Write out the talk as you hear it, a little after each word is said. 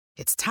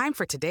It's time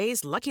for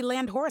today's Lucky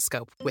Land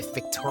horoscope with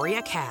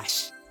Victoria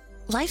Cash.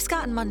 Life's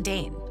gotten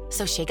mundane,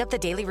 so shake up the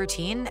daily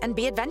routine and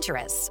be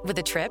adventurous with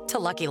a trip to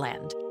Lucky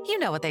Land. You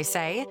know what they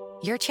say,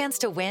 your chance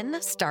to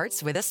win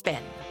starts with a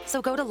spin.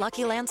 So go to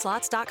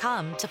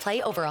LuckyLandSlots.com to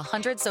play over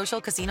 100 social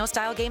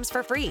casino-style games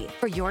for free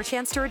for your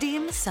chance to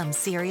redeem some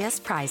serious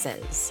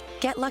prizes.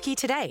 Get lucky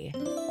today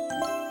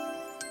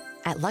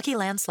at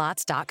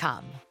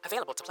LuckyLandSlots.com.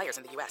 Available to players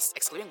in the U.S.,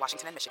 excluding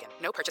Washington and Michigan.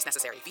 No purchase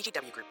necessary.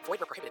 VGW Group. Void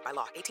where prohibited by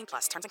law. 18+.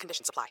 Terms and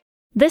conditions apply.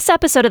 This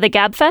episode of the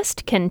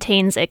Gabfest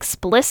contains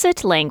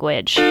explicit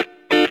language.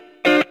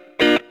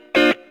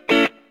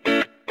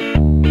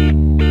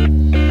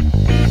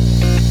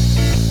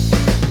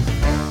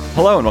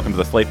 Hello and welcome to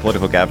the Slate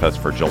Political Gabfest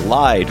for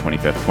July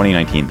 25th,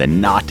 2019, the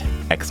not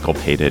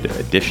exculpated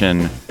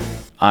edition.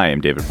 I am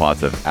David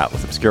Plotz of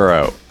Atlas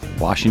Obscuro,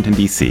 Washington,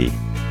 D.C.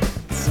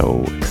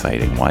 So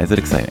exciting. Why is it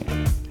exciting?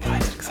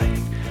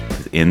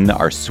 Because in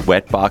our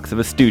sweatbox of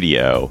a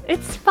studio.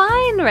 It's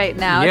fine right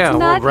now. Yeah, it's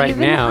not right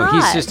even now. hot.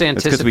 He's just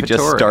It's because anticipatory. we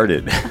just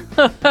started.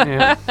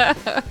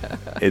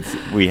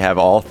 We have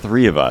all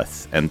three of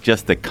us, and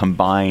just the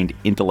combined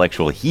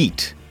intellectual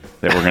heat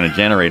that we're going to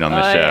generate on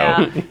the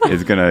show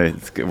is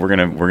we're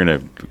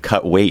gonna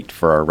cut weight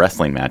for our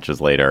wrestling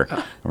matches later.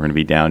 We're going to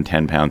be down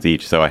 10 pounds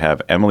each. So I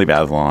have Emily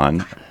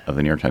Bazelon of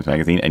the New York Times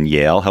Magazine and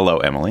Yale. Hello,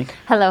 Emily.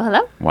 Hello,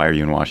 hello. Why are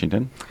you in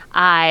Washington?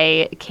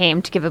 I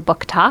came to give a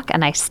book talk,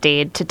 and I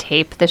stayed to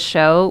tape the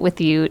show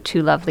with you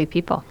two lovely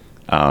people.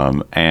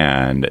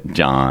 And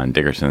John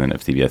Dickerson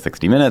of CBS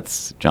 60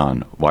 Minutes.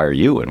 John, why are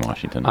you in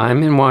Washington?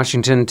 I'm in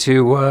Washington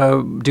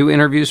to do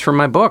interviews for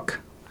my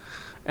book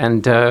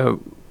and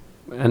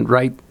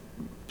write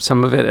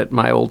some of it at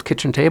my old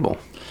kitchen table.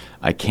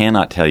 I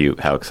cannot tell you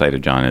how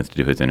excited John is to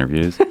do his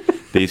interviews.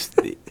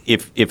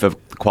 If the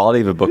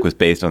quality of a book was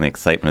based on the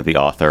excitement of the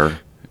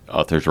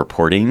author's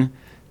reporting,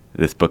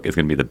 this book is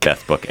going to be the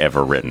best book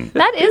ever written.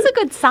 That is a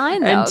good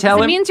sign, though, And 'cause tell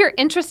it him- means you're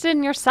interested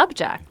in your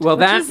subject, Well,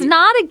 which that- is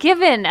not a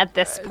given at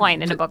this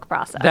point in a book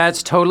process.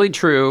 That's totally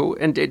true.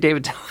 And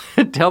David,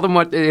 tell them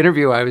what the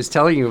interview I was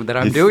telling you that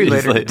I'm doing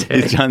later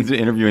today. John's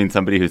interviewing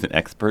somebody who's an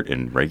expert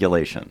in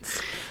regulations.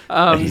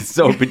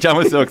 But John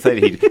was so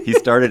excited. He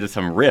started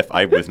some riff.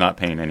 I was not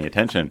paying any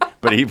attention,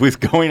 but he was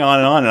going on,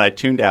 and I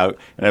tuned out,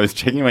 and I was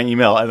checking my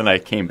email, and then I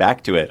came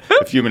back to it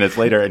a few minutes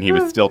later, and he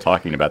was still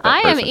talking about that I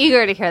am person.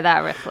 eager to hear that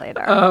riff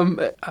later.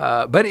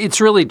 But it's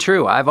really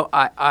true. I've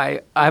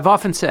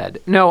often said,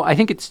 no, I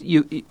think it's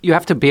you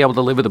have to be able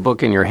to live with a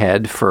book in your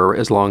head for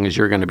as long as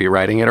you're going to be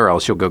writing it, or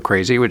else you'll go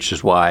crazy, which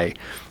is why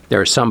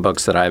there are some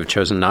books that I've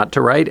chosen not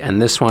to write.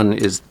 And this one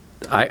is,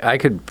 I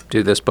could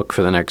do this book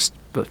for the next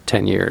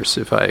 10 years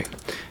if I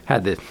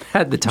had the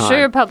time. I'm sure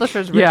your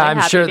publisher's really I'm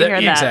happy sure to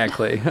hear that.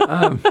 exactly.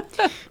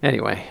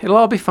 Anyway, it'll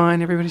all be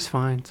fine. Everybody's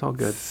fine. It's all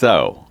good.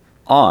 So,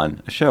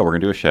 on a show, we're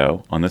going to do a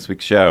show. On this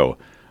week's show,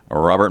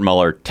 Robert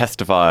Mueller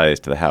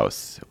testifies to the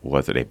House.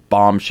 Was it a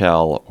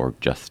bombshell or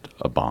just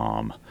a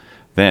bomb?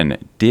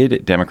 Then,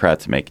 did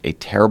Democrats make a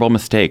terrible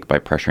mistake by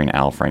pressuring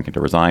Al Franken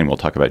to resign? We'll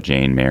talk about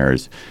Jane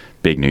Mayer's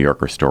big New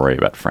Yorker story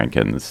about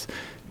Franken's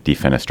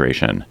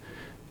defenestration.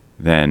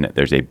 Then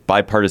there's a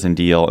bipartisan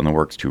deal in the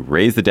works to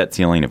raise the debt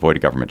ceiling, avoid a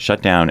government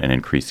shutdown, and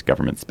increase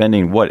government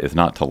spending. What is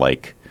not to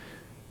like?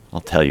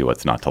 I'll tell you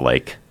what's not to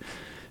like.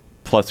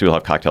 Plus, we'll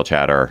have cocktail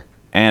chatter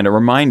and a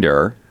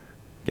reminder,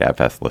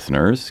 Gabfest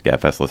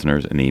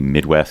listeners in the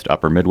Midwest,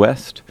 Upper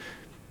Midwest,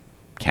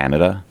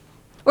 Canada.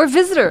 Or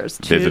visitors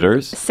to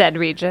Visitors. said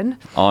region.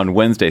 On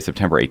Wednesday,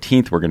 September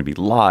 18th, we're going to be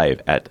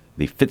live at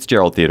the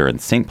Fitzgerald Theater in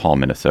St. Paul,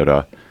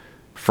 Minnesota.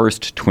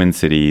 First Twin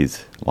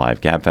Cities live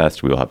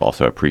Gabfest. We will have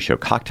also a pre-show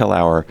cocktail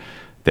hour.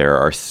 There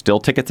are still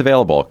tickets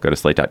available. Go to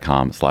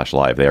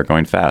slate.com/live. They are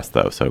going fast,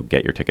 though, so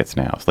get your tickets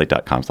now.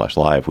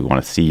 Slate.com/live. We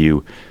want to see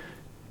you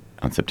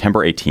on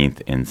September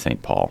 18th in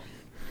St. Paul.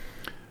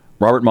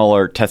 Robert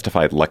Mueller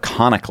testified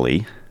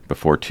laconically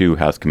before two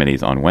House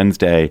committees on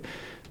Wednesday.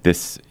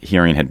 This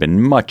hearing had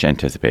been much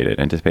anticipated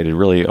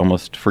really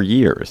almost for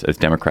years, as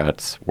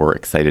Democrats were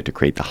excited to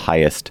create the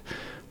highest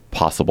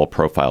possible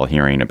profile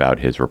hearing about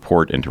his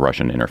report into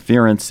Russian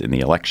interference in the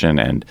election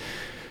and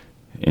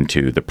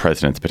into the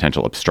president's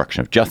potential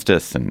obstruction of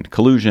justice and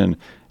collusion.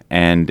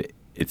 And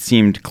it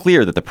seemed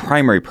clear that the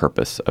primary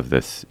purpose of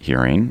this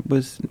hearing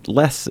was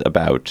less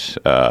about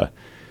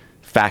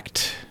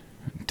fact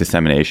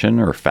dissemination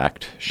or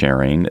fact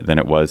sharing than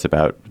it was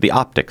about the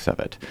optics of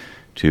it,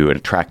 to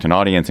attract an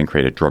audience and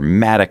create a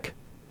dramatic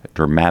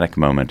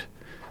moment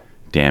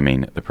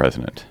damning the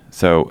president.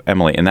 So,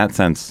 Emily, in that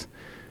sense,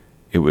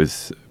 it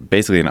was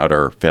basically an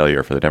utter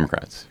failure for the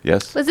Democrats.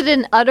 Yes? Was it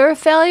an utter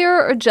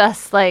failure or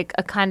just like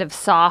a kind of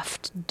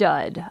soft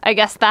dud? I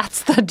guess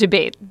that's the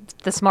debate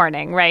this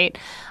morning, right?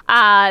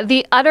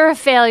 The utter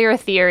failure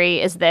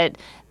theory is that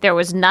there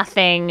was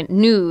nothing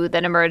new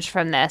that emerged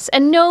from this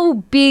and no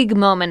big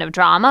moment of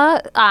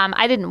drama.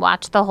 I didn't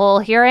watch the whole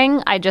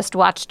hearing. I just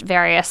watched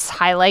various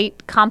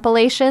highlight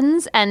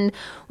compilations. And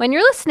when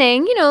you're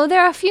listening, you know, there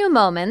are a few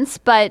moments,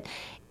 but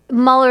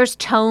Mueller's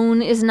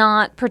tone is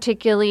not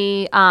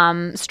particularly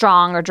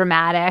strong or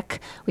dramatic.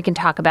 We can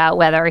talk about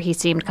whether he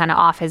seemed kind of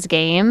off his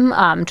game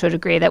to a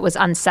degree that was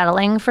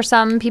unsettling for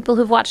some people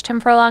who've watched him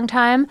for a long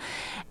time.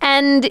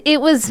 And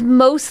it was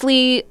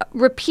mostly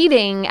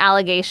repeating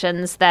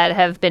allegations that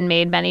have been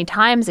made many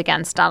times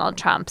against Donald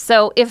Trump.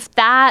 So if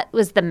that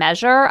was the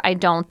measure, I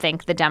don't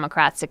think the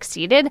Democrats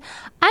succeeded.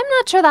 I'm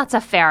not sure that's a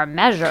fair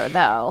measure,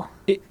 though.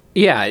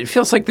 Yeah, it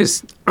feels like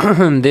this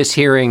this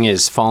hearing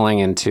is falling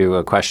into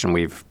a question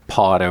we've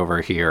pawed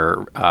over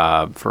here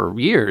for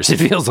years, it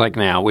feels like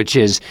now, which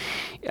is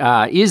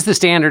the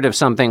standard of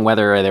something,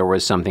 whether there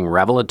was something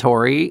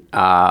revelatory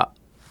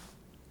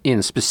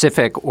in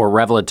specific or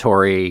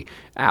revelatory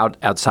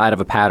outside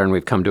of a pattern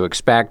we've come to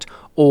expect,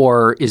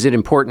 or is it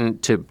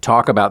important to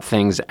talk about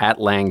things at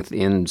length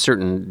in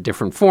certain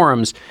different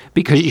forums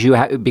because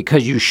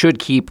you should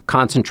keep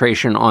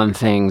concentration on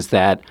things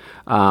that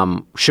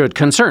should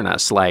concern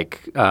us,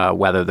 like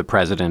whether the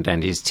president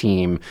and his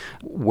team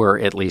were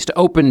at least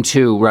open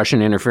to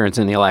Russian interference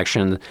in the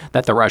election,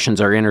 that the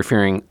Russians are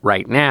interfering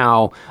right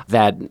now,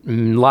 that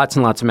lots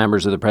and lots of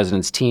members of the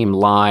president's team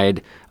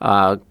lied,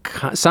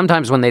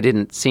 sometimes when they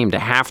didn't seem to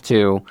have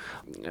to,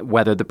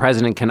 whether the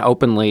president can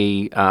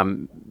openly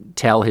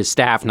tell his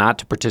staff not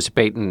to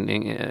participate and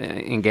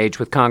engage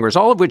with Congress,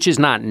 all of which is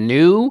not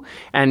new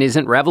and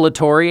isn't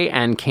revelatory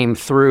and came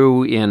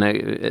through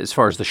as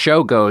far as the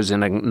show goes,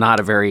 in not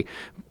a very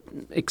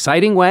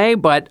exciting way.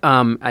 But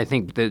I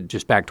think that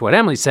just back to what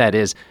Emily said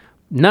is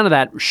none of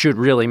that should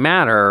really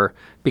matter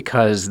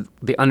because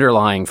the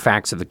underlying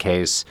facts of the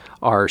case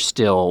are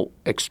still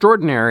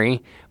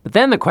extraordinary. But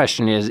then the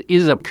question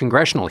is a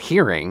congressional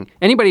hearing,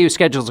 anybody who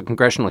schedules a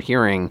congressional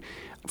hearing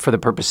for the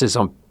purposes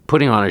of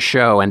putting on a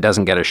show and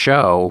doesn't get a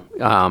show,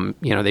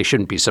 they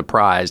shouldn't be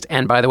surprised.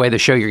 And by the way, the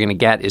show you're going to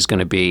get is going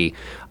to be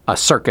a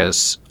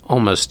circus,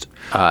 almost.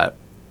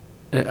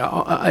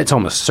 It's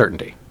almost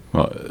certainty.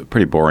 Well, a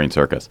pretty boring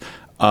circus.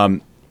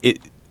 Where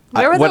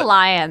were the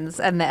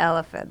lions and the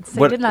elephants?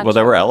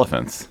 There were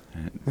elephants.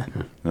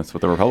 That's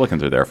what the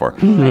Republicans are there for.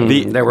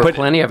 There were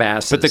plenty of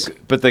asses.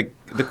 But the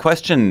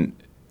question,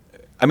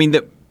 I mean,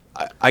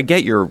 I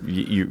get your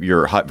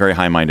very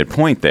high-minded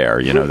point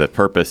there. The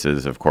purpose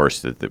is, of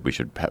course, that we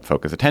should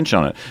focus attention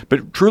on it.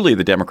 But truly,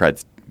 the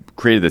Democrats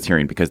created this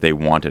hearing because they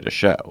wanted a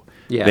show.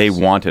 Yes. They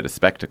wanted a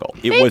spectacle.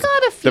 Got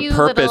a few the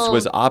purpose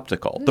was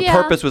optical. The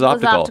purpose was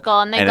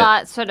optical. And they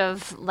got sort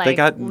of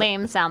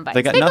lame sound bites.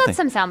 They got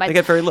some sound bites. They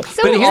got very little.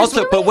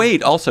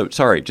 So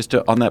sorry, just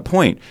on that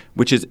point,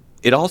 which is,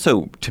 it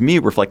also, to me,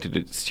 reflected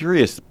a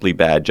seriously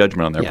bad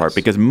judgment on their part,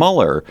 because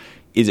Mueller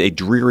is a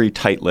dreary,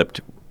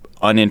 tight-lipped,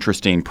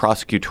 uninteresting,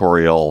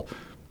 prosecutorial,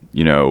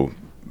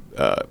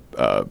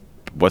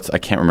 I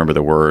can't remember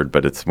the word,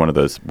 but it's one of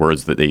those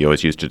words that they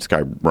always use to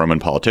describe Roman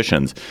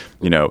politicians.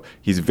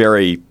 He's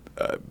very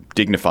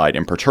dignified,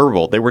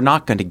 imperturbable. They were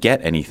not going to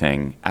get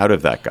anything out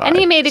of that guy. And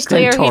he made it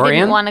clear he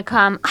didn't want to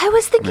come. I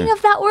was thinking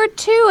of that word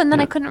too, and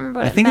then I couldn't remember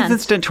what it meant. I think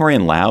it's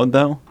stentorian loud,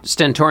 though.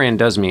 Stentorian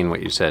does mean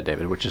what you said,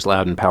 David, which is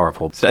loud and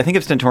powerful. So I think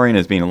of stentorian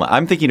as being,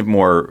 I'm thinking of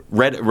more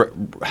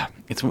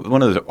it's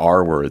one of those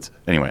R words.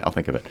 Anyway, I'll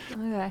think of it.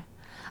 Okay.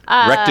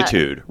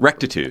 Rectitude.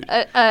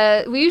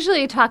 We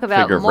usually talk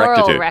about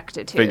moral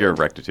rectitude. Figure of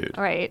rectitude.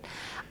 Right.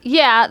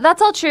 Yeah,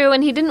 that's all true,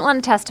 and he didn't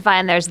want to testify,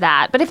 and there's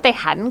that. But if they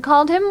hadn't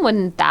called him,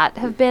 wouldn't that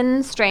have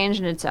been strange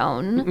in its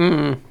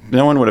own?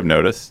 No one would have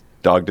noticed.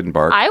 Dog didn't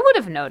bark. I would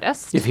have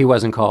noticed. If he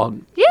wasn't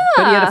called. Yeah.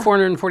 But he had a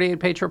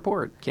 448-page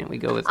report. Can't we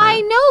go with that? I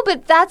know,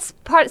 but that's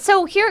part.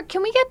 So here,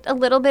 can we get a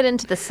little bit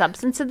into the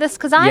substance of this?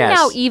 Because I'm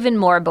now even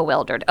more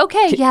bewildered.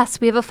 Okay, yes,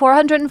 we have a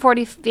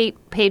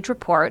 448-page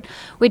report,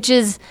 which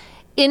is,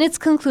 in its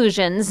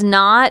conclusions,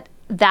 not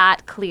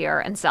that clear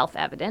and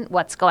self-evident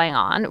what's going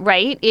on,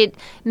 right? It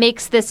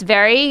makes this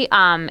very,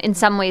 in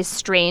some ways,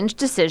 strange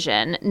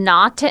decision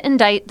not to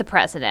indict the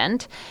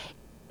president,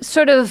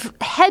 sort of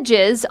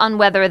hedges on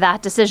whether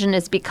that decision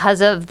is because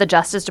of the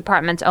Justice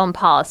Department's own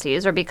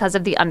policies or because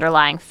of the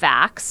underlying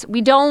facts. We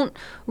don't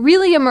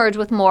really emerge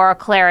with more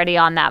clarity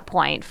on that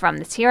point from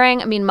this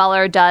hearing. I mean,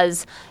 Mueller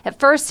does at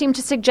first seem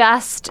to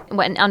suggest,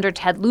 when under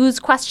Ted Lieu's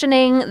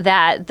questioning,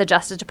 that the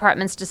Justice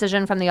Department's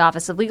decision from the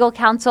Office of Legal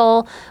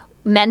Counsel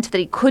meant that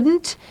he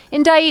couldn't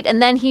indict,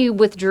 and then he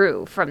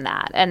withdrew from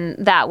that. And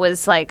that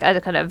was like a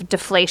kind of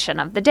deflation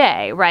of the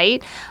day,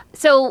 right?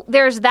 So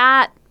there's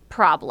that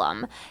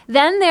problem.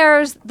 Then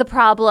there's the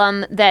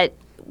problem that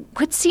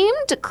what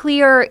seemed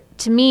clear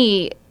to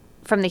me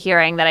from the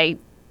hearing that I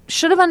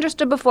should have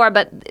understood before,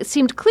 but it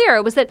seemed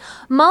clear, was that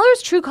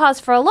Mueller's true cause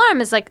for alarm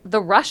is like the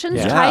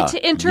Russians tried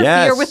to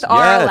interfere with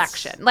our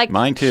election. Like,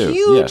 mine too.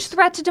 Huge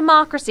threat to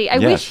democracy. I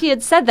wish he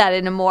had said that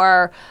in a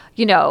more,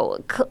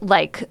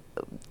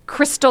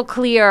 crystal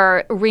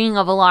clear ring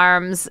of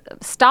alarms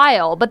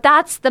style, but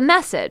that's the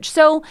message.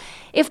 So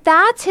if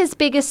that's his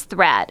biggest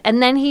threat,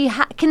 and then he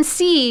can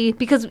see,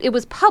 because it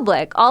was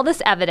public, all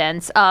this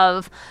evidence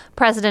of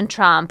President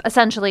Trump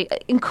essentially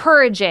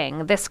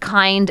encouraging this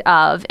kind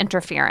of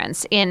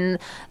interference in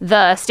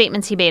the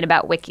statements he made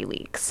about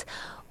WikiLeaks,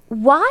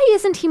 why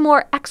isn't he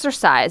more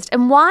exercised?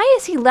 And why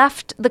has he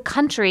left the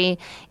country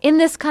in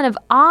this kind of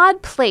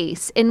odd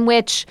place in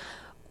which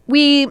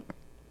we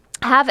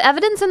have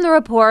evidence in the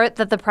report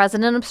that the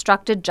president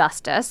obstructed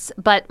justice,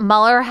 but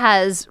Mueller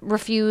has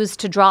refused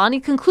to draw any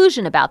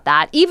conclusion about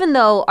that, even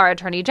though our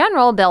Attorney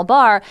General, Bill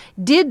Barr,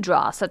 did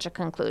draw such a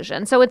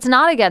conclusion. So it's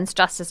not against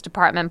Justice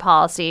Department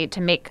policy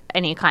to make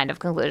any kind of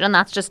conclusion.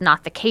 That's just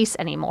not the case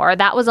anymore.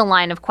 That was a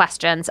line of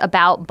questions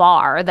about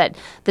Barr that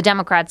the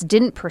Democrats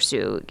didn't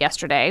pursue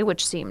yesterday,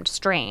 which seemed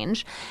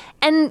strange.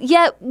 And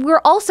yet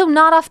we're also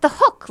not off the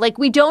hook. Like,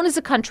 we don't as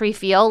a country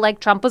feel like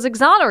Trump was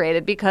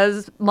exonerated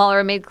because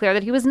Mueller made clear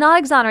that he was not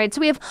exonerated.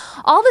 So we have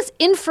all this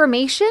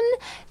information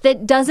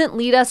that doesn't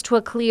lead us to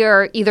a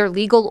clear either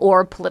legal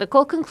or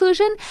political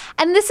conclusion.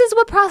 And this is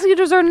what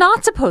prosecutors are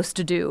not supposed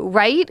to do,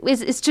 right?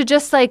 Is to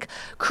just like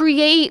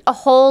create a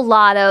whole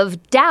lot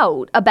of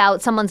doubt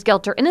about someone's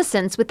guilt or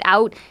innocence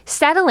without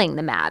settling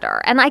the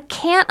matter. And I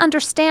can't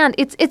understand.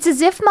 It's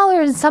as if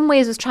Mueller in some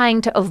ways was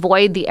trying to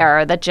avoid the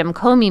error that Jim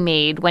Comey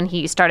made when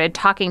he started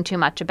talking too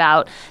much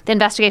about the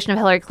investigation of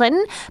Hillary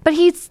Clinton. But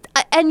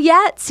and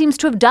yet seems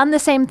to have done the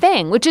same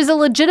thing, which is a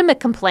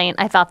legitimate complaint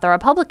I thought the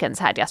Republicans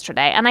had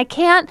yesterday. And I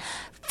can't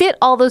fit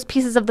all those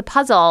pieces of the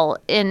puzzle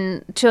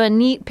into a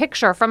neat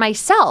picture for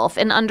myself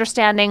in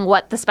understanding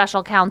what the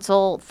special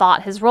counsel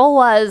thought his role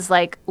was,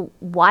 like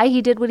why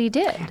he did what he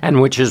did.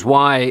 And which is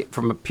why,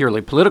 from a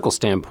purely political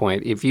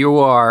standpoint, if you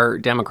are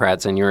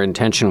Democrats and your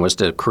intention was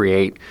to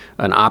create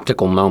an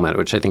optical moment,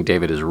 which I think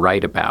David is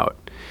right about,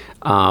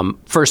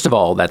 first of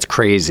all, that's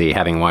crazy,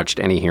 having watched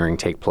any hearing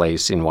take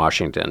place in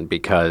Washington,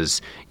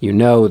 because you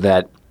know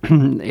that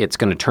it's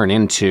going to turn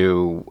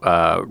into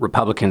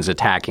Republicans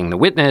attacking the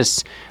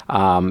witness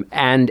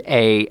and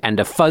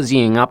a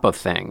fuzzying up of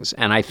things.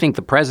 And I think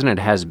the president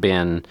has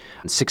been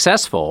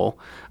successful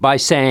by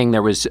saying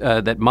there was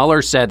that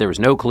Mueller said there was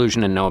no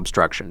collusion and no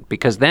obstruction,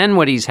 because then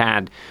what he's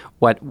had,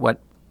 what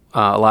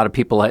a lot of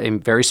people,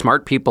 very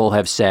smart people,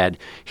 have said,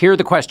 here are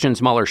the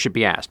questions Mueller should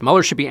be asked.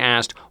 Mueller should be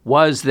asked,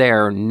 was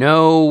there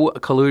no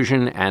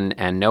collusion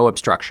and no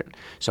obstruction?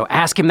 So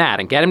ask him that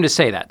and get him to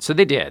say that. So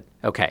they did.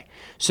 Okay.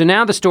 So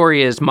now the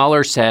story is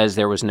Mueller says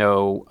there was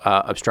no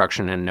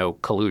obstruction and no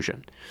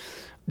collusion.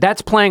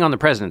 That's playing on the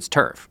president's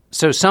turf.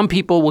 So some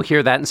people will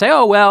hear that and say,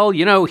 oh, well,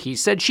 you know, he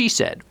said, she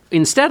said.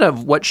 Instead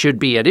of what should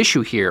be at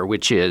issue here,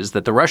 which is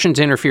that the Russians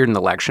interfered in the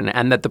election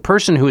and that the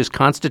person who is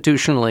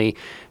constitutionally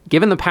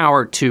given the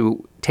power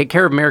to take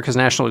care of America's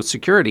national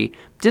security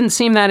didn't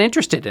seem that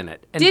interested in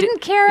it. And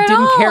didn't care at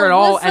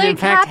all. Was, and in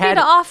fact happy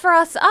to offer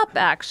us up,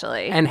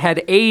 actually. And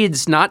had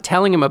aides not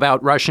telling him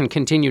about Russian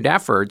continued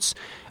efforts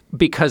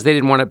because they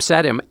didn't want to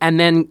upset him, and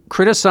then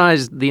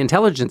criticized the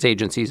intelligence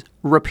agencies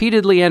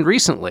repeatedly and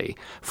recently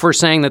for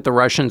saying that the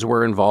Russians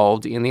were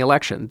involved in the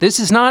election. This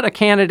is not a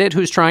candidate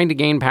who's trying to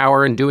gain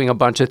power and doing a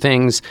bunch of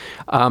things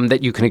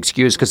that you can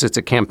excuse because it's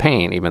a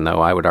campaign, even though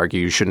I would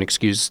argue you shouldn't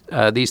excuse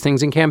these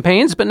things in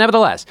campaigns. But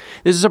nevertheless,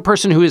 this is a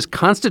person who is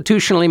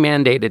constitutionally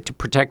mandated to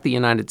protect the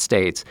United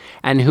States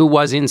and who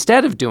was,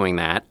 instead of doing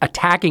that,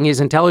 attacking his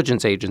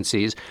intelligence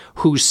agencies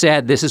who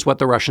said this is what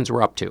the Russians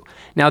were up to.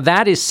 Now,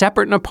 that is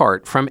separate and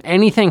apart from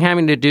anything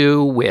having to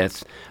do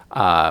with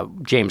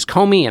James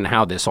Comey and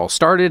how this all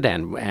started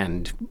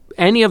and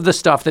any of the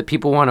stuff that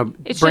people want to bring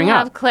up. It should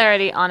have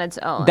clarity on its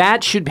own.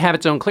 That should have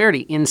its own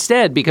clarity.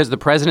 Instead, because the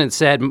president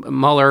said,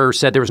 Mueller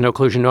said there was no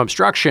collusion, no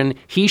obstruction,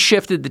 he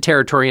shifted the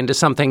territory into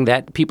something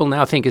that people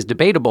now think is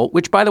debatable,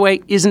 which, by the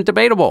way, isn't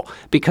debatable,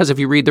 because if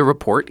you read the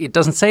report, it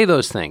doesn't say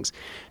those things.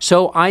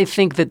 So I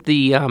think that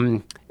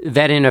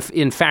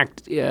in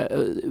fact,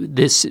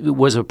 this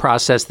was a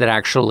process that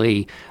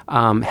actually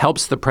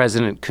helps the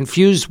president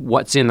confuse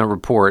what's in the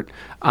report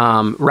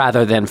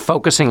rather than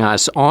focusing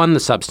us on the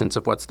substance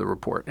of what's the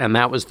report. And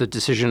that was the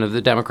decision of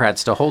the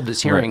Democrats to hold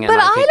this hearing. But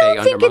and I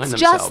don't think it's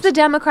themselves. Just the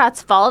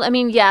Democrats' fault. I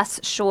mean, yes,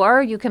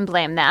 sure, you can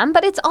blame them,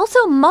 but it's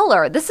also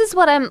Mueller. This is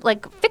what I'm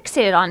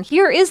fixated on.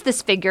 Here is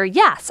this figure,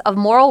 yes, of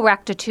moral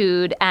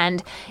rectitude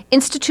and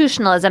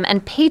institutionalism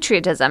and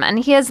patriotism. And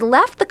he has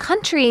left the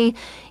country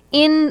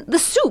in the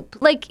soup,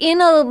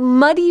 in a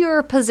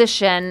muddier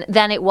position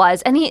than it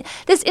was. And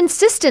this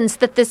insistence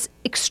that this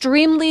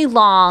extremely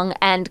long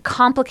and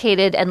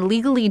complicated and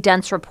legally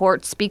dense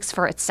report speaks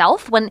for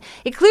itself when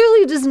it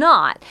clearly does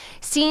not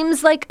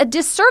seems like a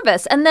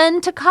disservice. And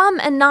then to come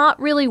and not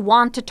really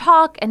want to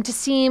talk and to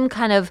seem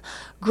kind of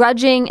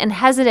grudging and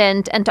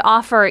hesitant and to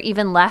offer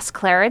even less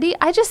clarity,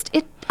 I just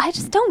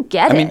don't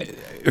get it. I mean,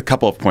 a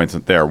couple of points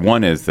there.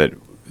 One is that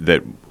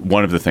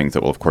one of the things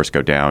that will, of course,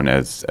 go down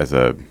as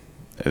a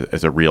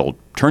real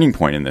turning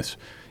point in this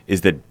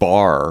is that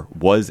Barr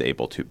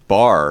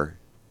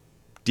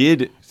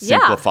did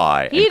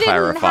simplify and clarify. He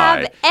didn't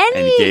have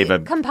any and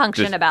gave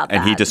compunction about that.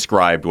 And he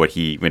described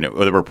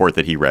the report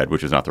that he read,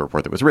 which was not the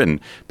report that was written,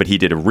 but he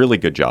did a really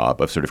good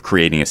job of sort of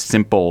creating a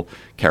simple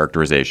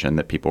characterization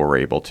that people were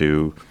able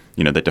to,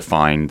 that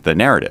defined the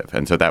narrative.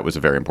 And so that was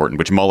very important,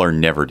 which Mueller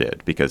never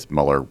did because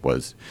Mueller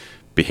was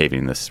behaving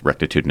in this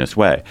rectitudinous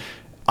way.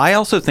 I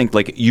also think,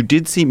 like, you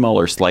did see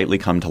Mueller slightly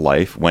come to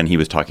life when he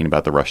was talking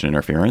about the Russian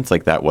interference.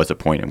 Like, that was a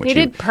point in which he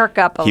did perk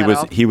up a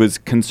little. He was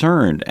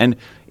concerned, and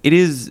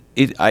the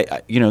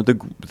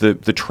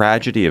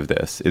tragedy of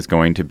this is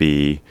going to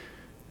be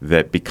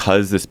that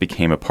because this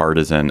became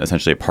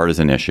essentially a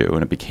partisan issue,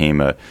 and it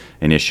became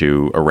an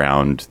issue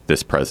around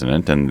this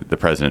president, and the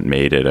president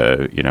made it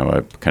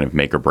a kind of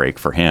make or break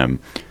for him.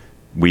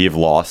 We have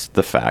lost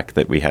the fact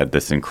that we had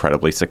this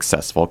incredibly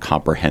successful,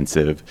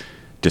 comprehensive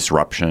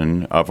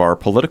disruption of our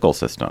political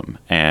system,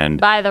 and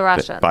by the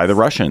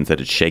Russians,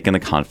 that it's shaken the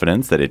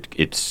confidence, that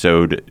it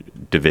sowed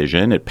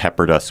division, it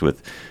peppered us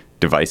with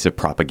divisive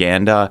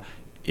propaganda,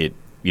 it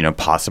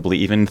possibly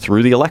even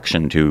threw the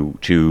election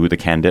to the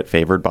candidate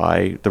favored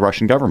by the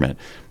Russian government,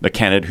 the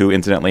candidate who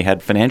incidentally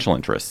had financial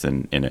interests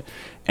in it.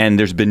 And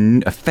there's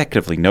been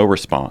effectively no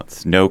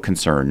response, no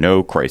concern,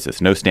 no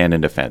crisis, no stand in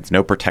defense,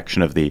 no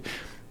protection of the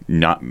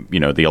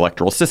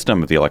electoral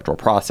system, of the electoral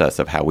process,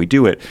 of how we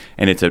do it.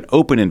 And it's an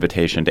open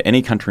invitation to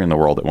any country in the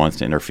world that wants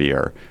to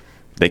interfere.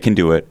 They can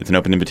do it. It's an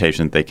open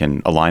invitation that they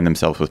can align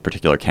themselves with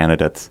particular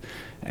candidates.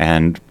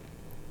 And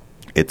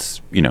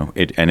it's,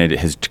 it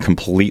has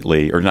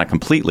completely, or not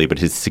completely, but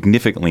has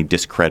significantly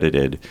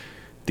discredited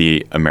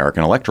the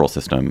American electoral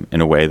system in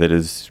a way that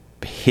is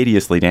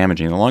hideously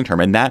damaging in the long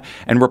term.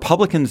 And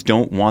Republicans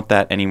don't want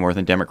that any more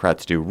than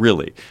Democrats do,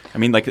 really. I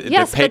mean, like,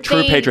 yes, they're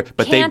true patriots,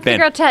 but can't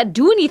figure out to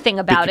do anything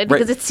about it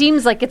because it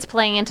seems like it's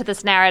playing into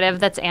this narrative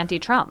that's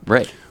anti-Trump.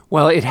 Right.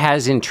 Well, it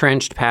has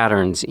entrenched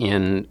patterns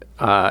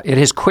it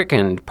has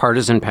quickened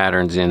partisan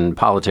patterns in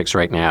politics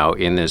right now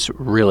in this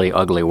really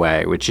ugly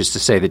way, which is to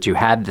say that you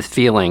had the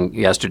feeling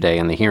yesterday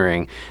in the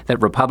hearing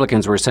that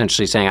Republicans were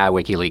essentially saying,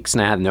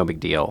 WikiLeaks, no big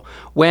deal.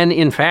 When,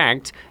 in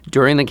fact,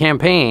 during the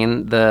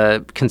campaign,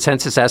 the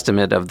consensus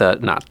estimate of the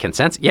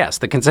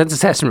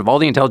consensus estimate of all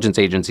the intelligence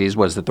agencies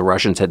was that the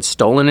Russians had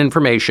stolen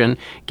information,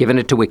 given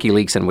it to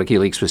WikiLeaks, and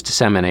WikiLeaks was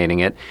disseminating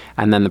it.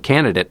 And then the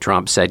candidate,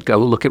 Trump, said, go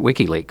look at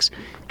WikiLeaks.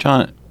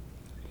 John,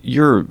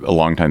 you're a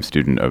longtime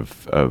student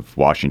of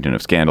Washington,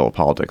 of scandal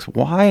politics.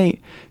 Why?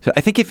 So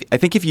I think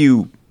if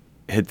you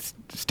had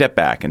stepped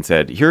back and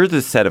said, here's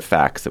the set of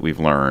facts that we've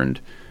learned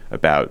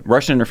about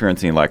Russian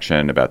interference in the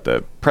election, about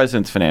the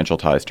president's financial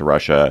ties to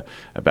Russia,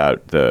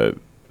 about the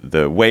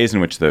ways in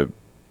which the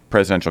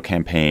presidential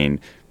campaign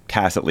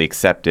tacitly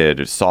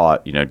accepted,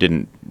 sought,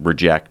 didn't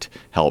reject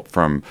help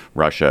from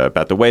Russia,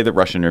 about the way that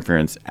Russian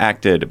interference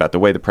acted, about the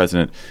way the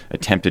president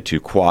attempted to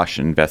quash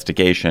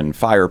investigation,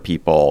 fire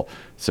people,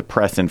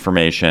 suppress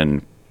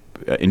information,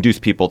 induce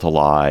people to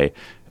lie,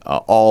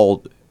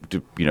 all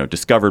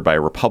discovered by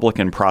a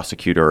Republican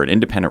prosecutor, an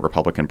independent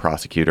Republican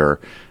prosecutor.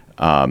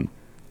 I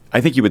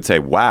think you would say,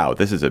 wow,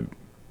 this is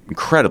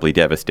incredibly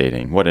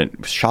devastating. What a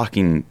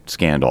shocking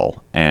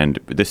scandal. And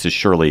this has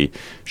surely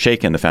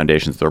shaken the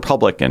foundations of the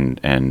Republic. And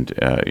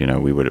this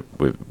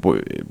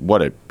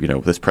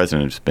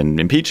president has been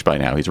impeached by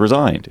now. He's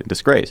resigned in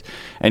disgrace.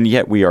 And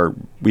yet we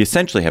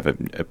essentially have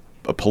a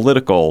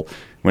political,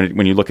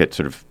 when you look at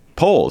sort of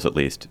polls, at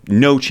least,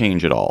 no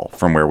change at all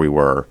from where we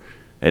were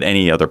at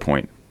any other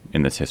point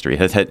in this history.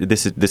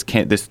 This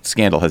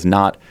scandal has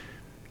not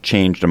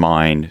changed a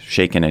mind,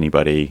 shaken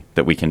anybody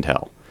that we can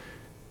tell.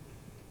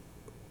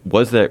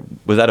 Was that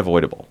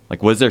avoidable?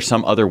 Like, was there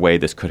some other way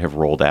this could have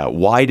rolled out?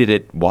 Why,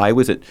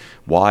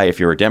 if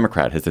you're a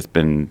Democrat, has this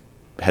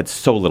had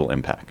so little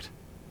impact?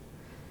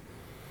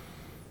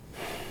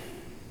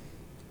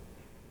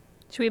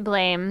 Should we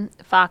blame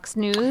Fox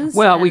News?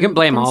 Well, we can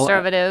blame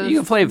conservative.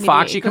 You can blame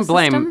Fox. You can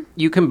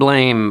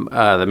blame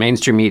the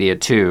mainstream media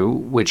too,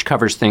 which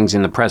covers things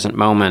in the present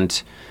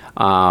moment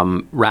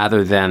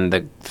rather than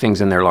the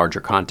things in their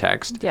larger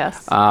context.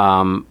 Yes.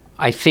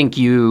 I think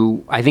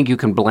you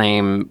can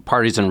blame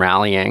partisan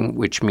rallying,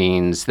 which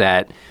means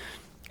that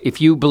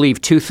if you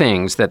believe two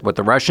things, that what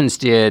the Russians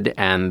did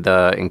and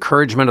the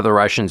encouragement of the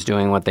Russians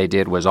doing what they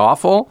did was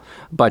awful,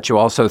 but you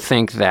also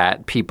think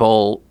that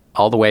people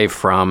all the way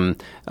from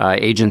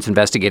agents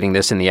investigating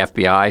this in the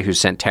FBI who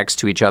sent texts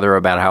to each other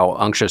about how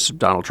unctuous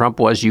Donald Trump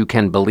was, you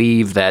can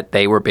believe that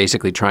they were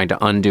basically trying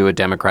to undo a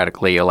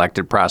democratically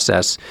elected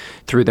process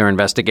through their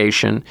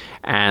investigation.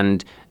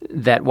 And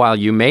that while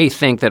you may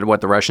think that what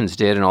the Russians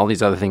did and all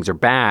these other things are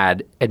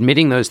bad,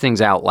 admitting those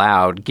things out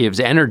loud gives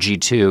energy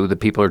to the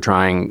people who are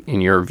trying, in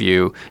your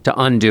view, to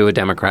undo a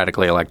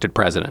democratically elected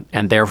president.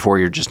 And therefore,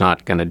 you're just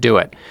not going to do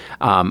it.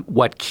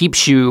 What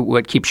keeps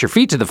your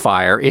feet to the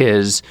fire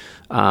is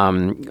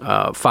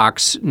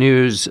Fox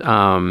News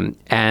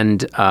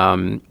and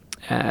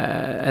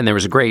there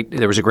was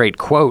a great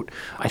quote,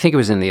 I think it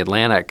was in The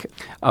Atlantic,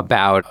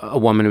 about a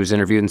woman who was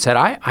interviewed and said,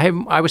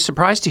 I was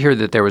surprised to hear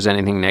that there was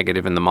anything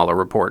negative in the Mueller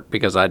report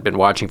because I'd been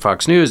watching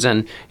Fox News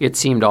and it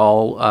seemed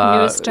all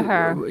news to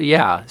her.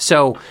 Yeah.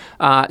 So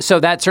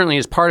that certainly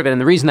is part of it.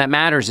 And the reason that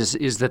matters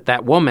is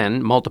that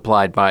woman,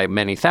 multiplied by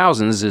many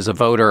thousands, is a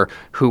voter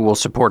who will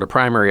support a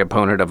primary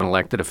opponent of an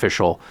elected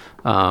official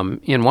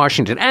in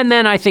Washington. And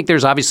then I think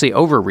there's obviously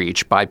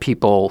overreach by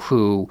people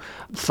who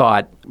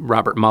thought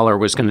Robert Mueller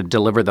was going to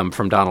deliver them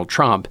from Donald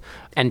Trump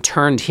and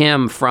turned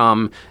him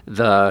from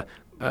the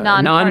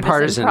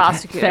nonpartisan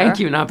prosecutor. Thank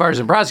you,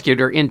 nonpartisan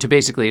prosecutor, into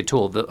basically a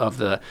tool of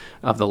the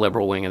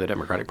liberal wing of the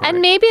Democratic Party.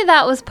 And maybe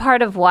that was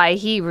part of why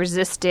he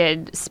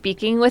resisted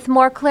speaking with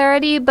more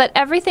clarity. But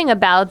everything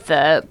about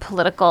the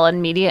political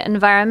and media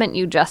environment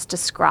you just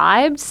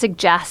described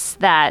suggests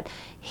that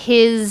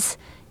his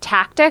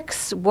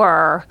tactics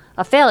were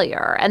a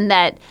failure, and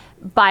that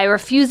by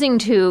refusing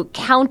to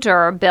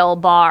counter Bill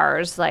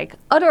Barr's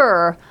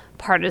utter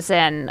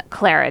partisan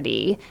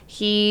clarity,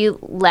 he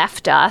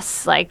left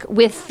us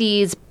with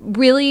these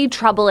really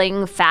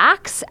troubling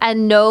facts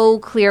and no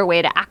clear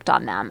way to act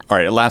on them. All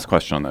right, last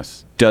question on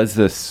this. Does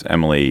this,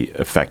 Emily,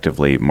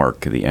 effectively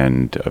mark the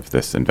end of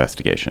this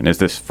investigation? Is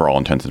this, for all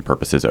intents and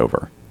purposes,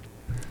 over?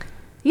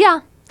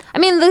 Yeah. I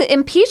mean, the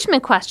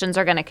impeachment questions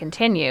are going to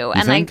continue.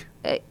 You think?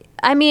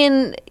 I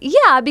mean,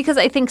 yeah, because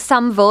I think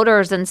some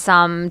voters and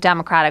some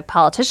Democratic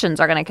politicians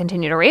are going to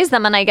continue to raise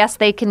them. And I guess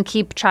they can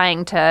keep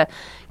trying to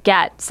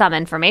get some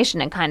information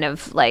and kind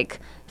of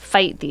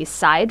fight these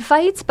side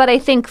fights. But I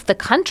think the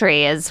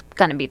country is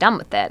going to be done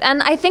with it.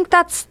 And I think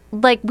that's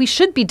we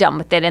should be done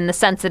with it in the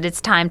sense that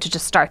it's time to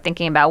just start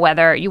thinking about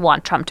whether you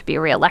want Trump to be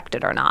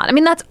reelected or not. I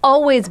mean, that's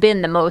always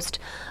been the most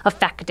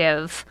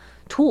effective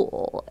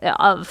tool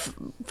of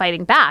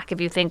fighting back if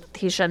you think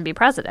he shouldn't be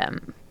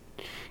president.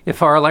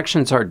 If our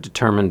elections are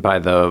determined by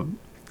the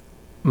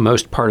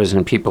most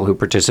partisan people who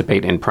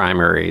participate in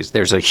primaries,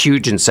 there's a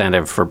huge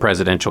incentive for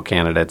presidential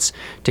candidates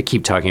to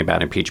keep talking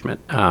about impeachment.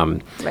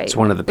 Right. It's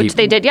one of the which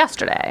they did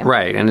yesterday.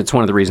 Right. And it's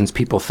one of the reasons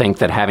people think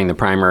that having the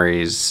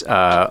primaries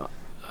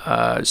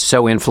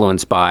so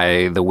influenced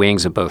by the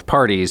wings of both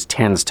parties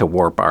tends to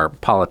warp our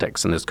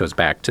politics. And this goes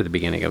back to the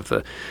beginning of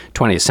the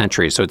 20th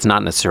century. So it's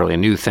not necessarily a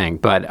new thing.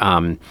 But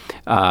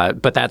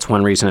that's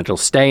one reason it'll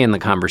stay in the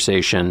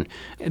conversation.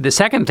 The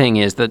second thing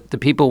is that the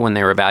people, when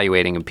they're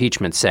evaluating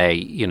impeachment,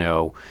 say,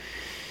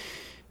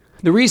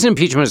 the reason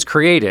impeachment was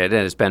created,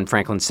 as Ben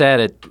Franklin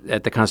said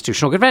at the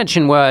Constitutional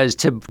Convention, was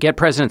to get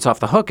presidents off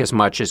the hook as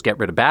much as get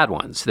rid of bad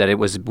ones, that it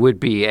would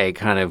be a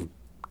kind of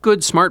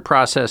good, smart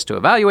process to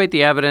evaluate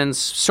the evidence,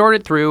 sort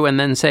it through, and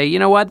then say, you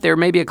know what, there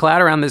may be a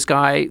cloud around this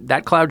guy.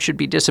 That cloud should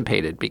be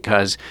dissipated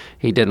because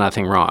he did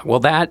nothing wrong.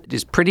 Well, that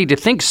is pretty to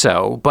think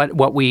so. But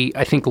what we,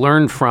 I think,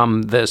 learned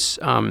from this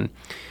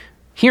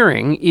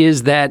hearing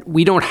is that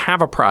we don't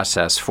have a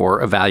process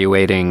for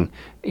evaluating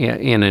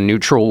in a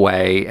neutral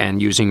way and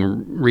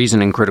using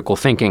reason and critical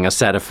thinking a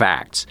set of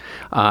facts.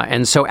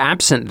 And so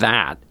absent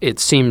that, it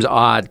seems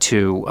odd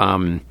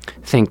to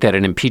think that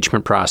an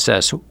impeachment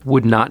process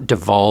would not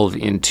devolve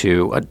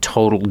into a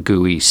total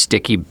gooey,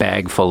 sticky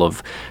bag full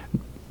of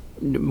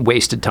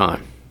wasted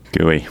time.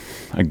 Gooey.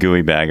 A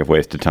gooey bag of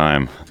wasted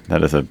time.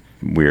 That is a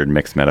weird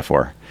mixed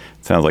metaphor.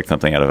 It sounds like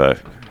something out of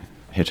a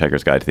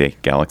Hitchhiker's Guide to the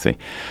Galaxy.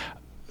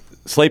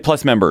 Slate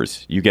Plus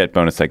members, you get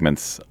bonus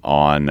segments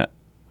on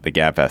the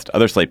GabFest,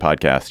 other Slate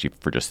podcasts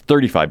for just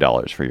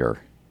 $35 for your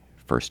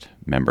first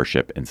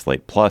membership in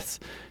Slate Plus.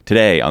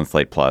 Today on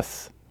Slate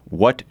Plus,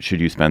 what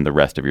should you spend the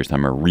rest of your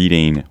summer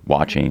reading,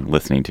 watching,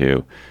 listening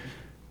to?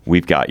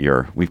 We've got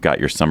your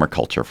summer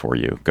culture for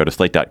you. Go to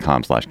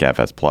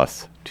slate.com/GabFest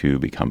Plus to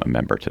become a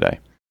member today.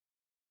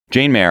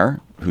 Jane Mayer,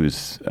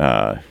 who's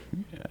I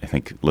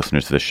think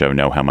listeners to this show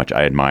know how much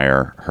I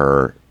admire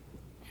her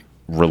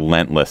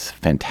relentless,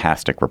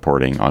 fantastic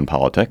reporting on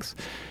politics,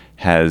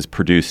 has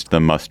produced the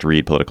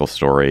must-read political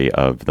story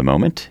of the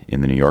moment in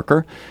The New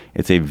Yorker.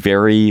 It's a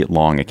very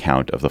long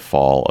account of the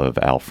fall of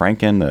Al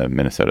Franken, the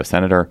Minnesota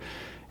senator,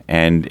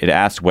 and it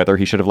asks whether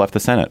he should have left the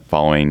Senate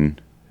following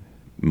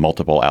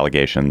multiple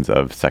allegations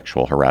of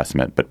sexual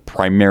harassment, but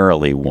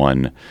primarily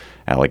one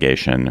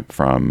allegation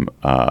from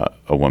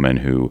a woman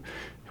who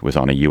was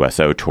on a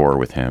USO tour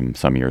with him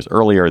some years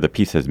earlier. The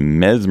piece has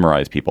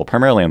mesmerized people,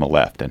 primarily on the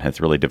left, and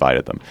has really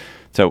divided them.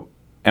 So,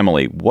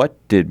 Emily,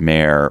 what did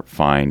Mayer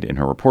find in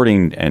her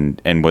reporting, and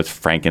was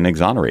Franken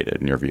exonerated,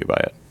 in your view, by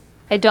it?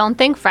 I don't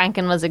think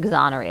Franken was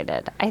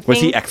exonerated.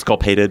 Was he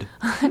exculpated?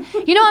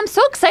 I'm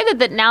so excited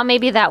that now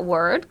maybe that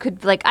word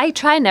could, I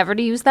try never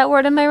to use that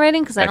word in my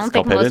writing because I don't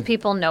think most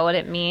people know what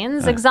it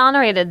means.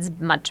 Exonerated's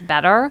much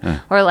better.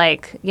 Or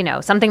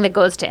something that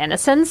goes to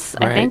innocence,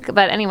 right. I think.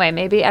 But anyway,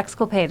 maybe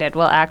exculpated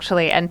will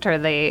actually enter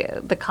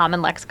the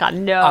common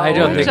lexicon. No, I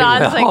don't think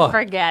John's it will.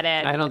 Forget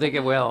it. I don't think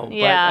it will.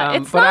 Yeah,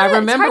 but I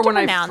remember when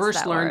I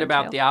first learned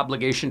about the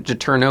obligation to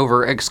turn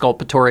over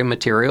exculpatory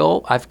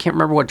material. I can't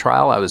remember what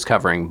trial I was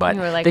covering,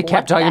 but they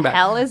kept talking about, what the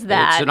hell is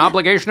that? It's an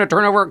obligation to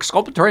turn over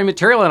exculpatory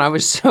material, and I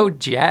was so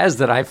jazzed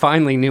that I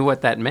finally knew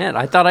what that meant.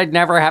 I thought I'd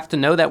never have to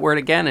know that word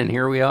again, and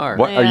here we are.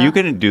 What, Are you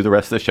going to do the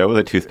rest of the show with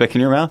a toothpick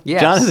in your mouth?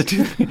 Yes. John is a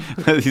toothpick.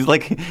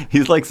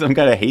 He's like some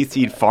kind of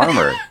hayseed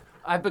farmer.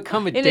 I've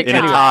become addicted in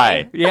a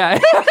tie. Yeah.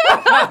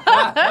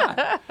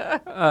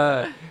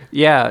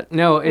 Yeah,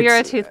 no, it's... You're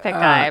a toothpick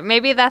guy.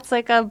 Maybe that's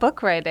like a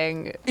book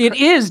writing. It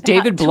is.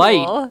 David tool.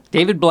 Blight.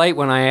 David Blight,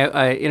 when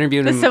I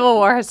interviewed him... The Civil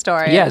War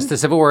historian. Yes, the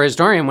Civil War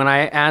historian. When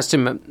I asked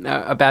him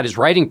about his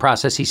writing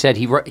process, he said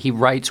he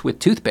writes with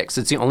toothpicks.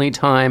 It's the only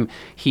time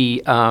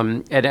he...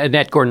 and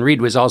Annette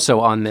Gordon-Reed was also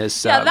on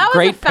this that was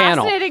great a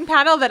fascinating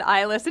panel that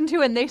I listened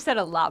to, and they said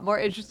a lot more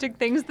interesting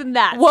things than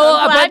that. Well,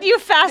 I'm glad you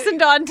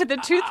fastened on to the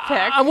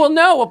toothpick. Well,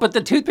 no, but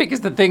the toothpick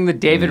is the thing that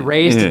David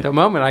raised at the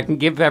moment. I can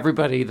give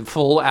everybody the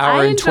full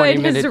hour and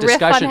 20-minute his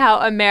discussion. riff on how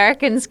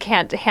Americans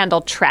can't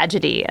handle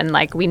tragedy, and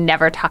like we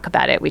never talk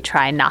about it. We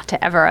try not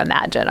to ever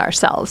imagine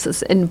ourselves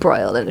as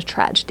embroiled in a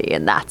tragedy,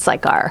 and that's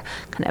like our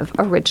kind of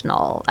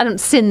original.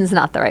 Sin's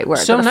not the right word.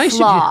 So but nice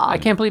flaw. of you. I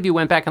can't believe you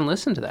went back and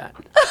listened to that.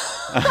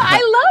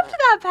 I loved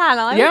that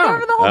panel. I Yeah. was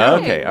over the whole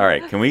thing. Okay, all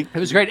right. Can we? It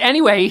was great.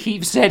 Anyway,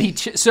 he said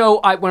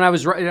when I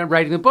was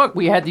writing the book,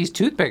 we had these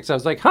toothpicks. I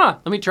was like,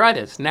 let me try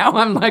this. Now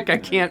I'm like, I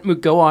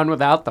can't go on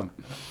without them.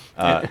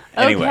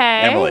 Anyway,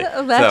 Okay, Emily.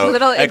 that's a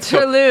little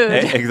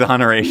interlude.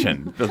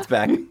 Exoneration. Let's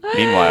back.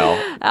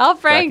 Meanwhile, Al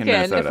back in Franken,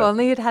 Minnesota. if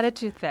only he'd had a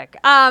toothpick.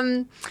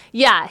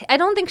 Yeah, I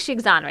don't think she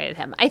exonerated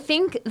him. I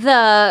think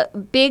the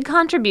big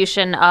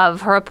contribution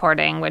of her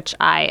reporting, which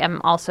I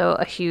am also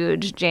a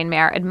huge Jane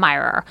Mayer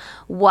admirer,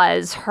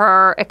 was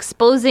her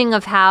exposing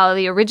of how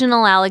the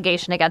original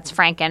allegation against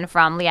Franken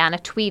from Leanna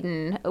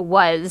Tweeden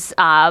was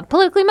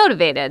politically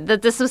motivated.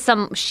 That this was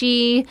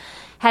she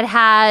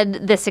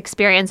had this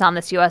experience on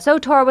this USO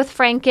tour with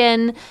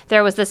Franken.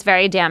 There was this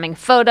very damning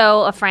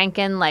photo of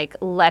Franken, like,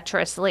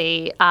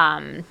 lecherously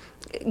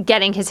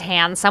getting his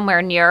hand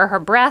somewhere near her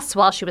breasts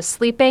while she was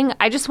sleeping.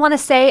 I just want to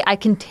say I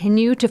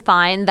continue to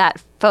find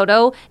that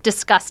photo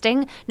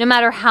disgusting, no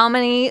matter how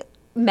many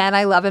men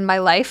I love in my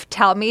life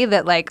tell me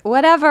that, like,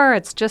 whatever,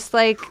 it's just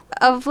like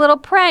a little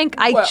prank.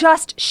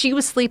 She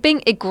was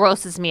sleeping. It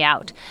grosses me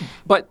out.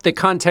 But the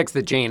context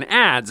that Jane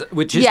adds,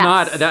 which is Yes.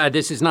 not,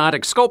 this is not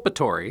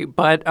exculpatory,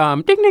 but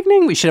ding, ding,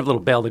 ding. We should have a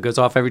little bell that goes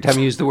off every time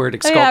you use the word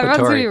exculpatory. Yeah,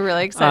 everyone's going to be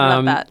really excited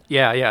about that.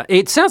 Yeah.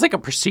 It sounds like a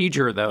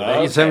procedure, though.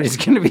 That somebody's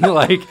going to be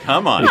like,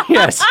 come on.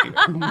 yes.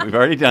 We've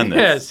already done this.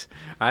 Yes.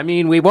 I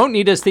mean, we won't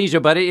need anesthesia,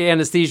 but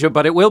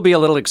it will be a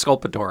little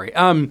exculpatory.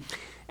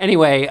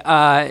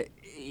 Anyway,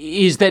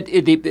 is that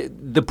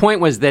the point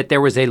was that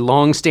there was a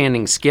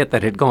long-standing skit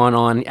that had gone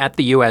on at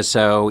the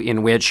USO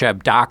in which a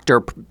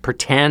doctor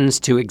pretends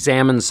to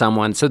examine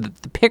someone, so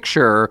that the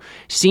picture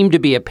seemed to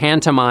be a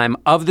pantomime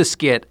of the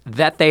skit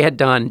that they had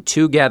done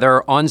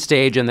together on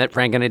stage and that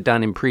Franken had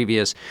done in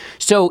previous.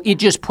 So it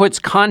just puts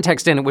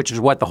context in it, which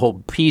is what the whole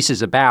piece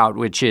is about,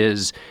 which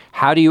is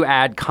how do you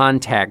add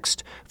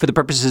context for the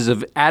purposes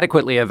of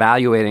adequately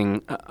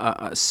evaluating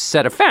a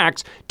set of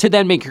facts to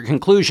then make your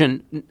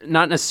conclusion,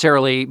 not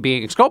necessarily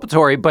being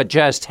exculpatory, but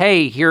just,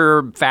 hey, here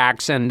are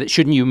facts, and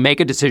shouldn't you make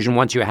a decision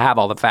once you have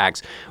all the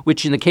facts?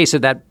 Which in the case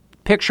of that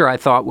picture, I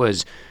thought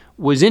was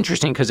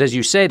interesting because, as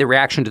you say, the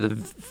reaction to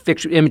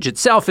the image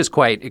itself is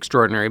quite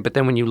extraordinary. But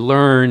then when you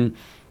learn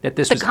that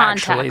this was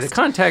actually the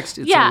context.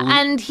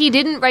 And he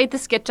didn't write the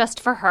skit just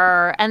for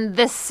her. And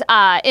this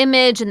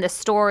image and this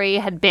story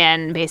had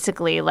been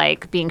basically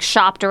like being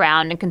shopped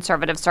around in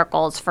conservative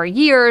circles for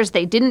years.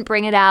 They didn't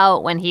bring it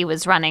out when he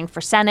was running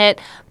for Senate.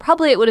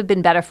 Probably it would have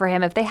been better for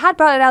him if they had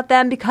brought it out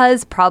then,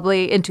 because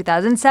probably in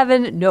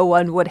 2007, no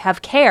one would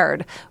have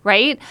cared,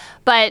 right?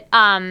 But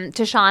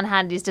Tashawn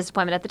had these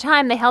disappointment at the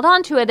time. They held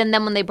on to it. And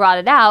then when they brought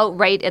it out,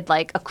 right, at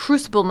like a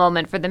crucible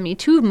moment for the Me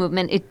Too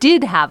movement, it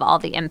did have all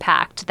the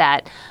impact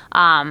that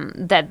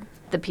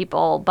the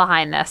people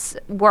behind this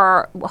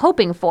were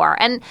hoping for.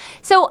 And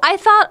so I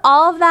thought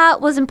all of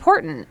that was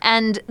important.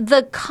 And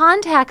the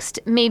context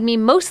made me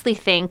mostly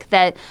think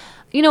that,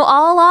 you know,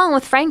 all along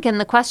with Franken,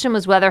 the question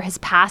was whether his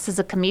past as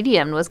a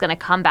comedian was going to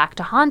come back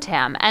to haunt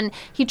him. And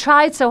he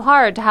tried so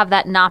hard to have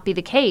that not be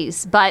the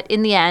case, but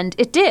in the end,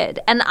 it did.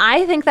 And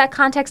I think that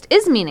context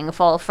is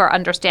meaningful for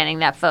understanding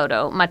that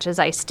photo, much as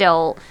I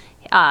still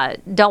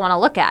don't want to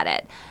look at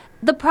it.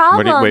 The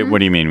problem. What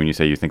do you mean when you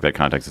say you think that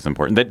context is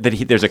important? That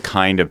there's a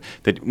kind of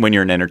that when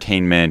you're in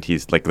entertainment,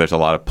 he's like there's a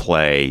lot of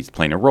play. He's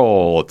playing a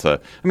role. It's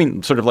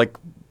sort of like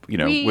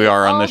we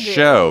are on the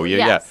show.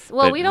 Yes. Yeah.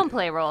 Well, we don't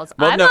play roles.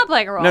 I'm not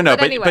playing a role.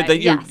 But anyway,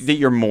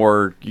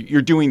 that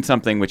you're doing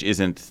something which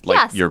isn't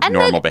like your and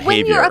normal then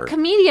behavior. When you're a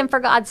comedian, for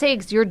God's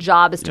sakes, your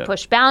job is to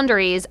push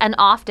boundaries, and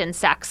often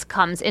sex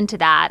comes into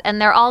that. And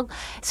they're all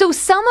so.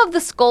 Some of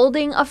the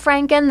scolding of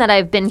Franken that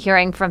I've been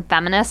hearing from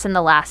feminists in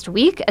the last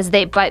week, as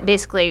they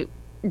basically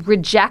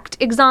reject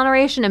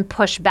exoneration and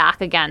push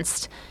back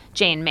against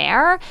Jane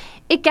Mayer,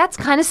 it gets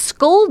kind of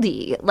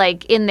scoldy,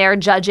 like in their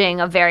judging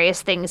of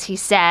various things he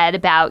said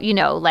about,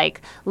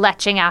 like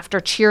leching after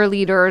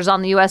cheerleaders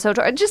on the USO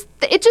tour.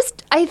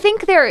 I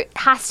think there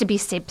has to be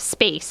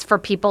space for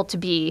people to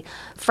be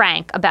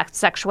frank about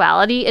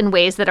sexuality in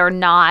ways that are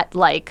not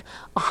like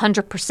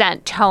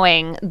 100%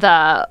 towing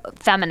the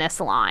feminist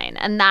line.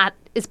 And that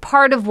is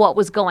part of what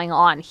was going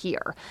on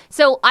here.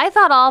 So I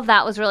thought all of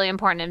that was really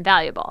important and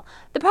valuable.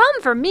 The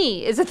problem for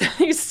me is that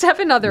there's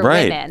 7 other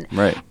women.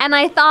 Right. And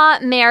I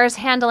thought Mayer's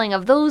handling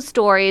of those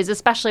stories,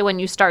 especially when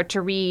you start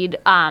to read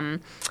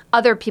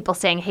other people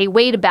saying, hey,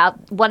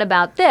 what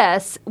about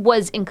this,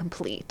 was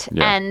incomplete.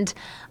 Yeah. And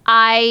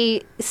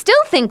I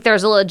still think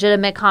there's a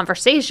legitimate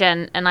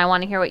conversation, and I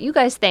want to hear what you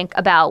guys think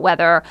about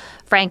whether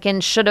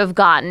Franken should have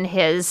gotten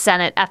his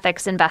Senate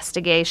ethics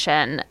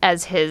investigation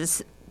as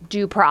his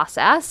due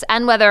process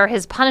and whether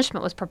his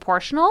punishment was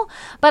proportional.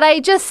 But I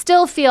just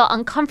still feel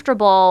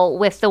uncomfortable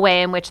with the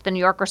way in which the New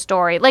Yorker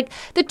story, like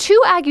the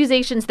two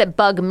accusations that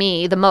bug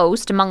me the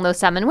most among those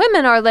 7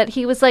 women are that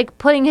he was like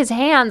putting his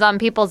hands on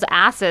people's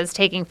asses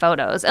taking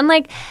photos. And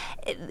like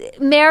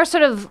Mayer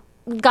sort of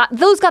got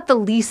the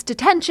least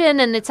attention.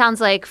 And it sounds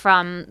like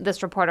from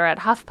this reporter at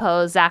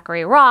HuffPost,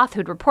 Zachary Roth,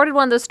 who'd reported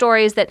one of those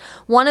stories, that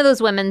one of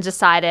those women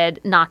decided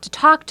not to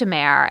talk to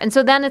Mayer. And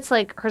so then it's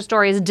like her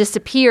story has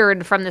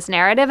disappeared from this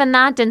narrative, and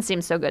that didn't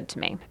seem so good to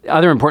me.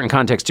 Other important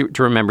context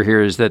to remember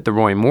here is that the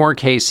Roy Moore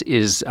case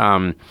is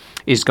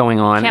going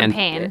on.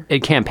 Campaign. And a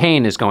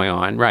campaign is going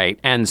on, right.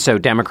 And so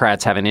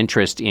Democrats have an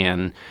interest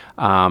in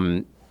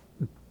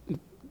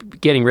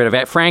getting rid of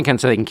Franken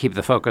so they can keep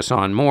the focus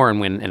on Moore and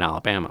win in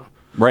Alabama.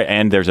 Right.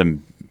 And there's a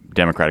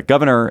Democratic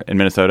governor in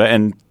Minnesota,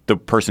 and the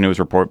person who was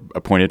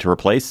appointed to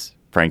replace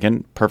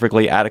Franken,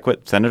 perfectly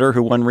adequate senator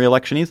who won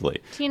re-election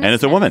easily. Tina and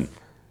it's Smith. a woman,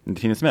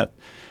 Tina Smith.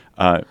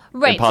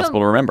 Right.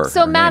 Impossible to remember.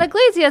 So her Matt name.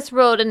 Iglesias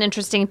wrote an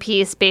interesting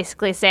piece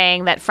basically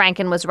saying that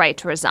Franken was right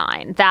to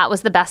resign. That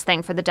was the best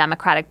thing for the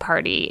Democratic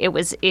Party. It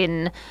was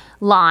in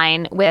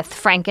line with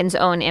Franken's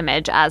own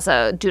image as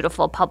a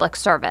dutiful public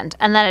servant.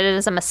 And that it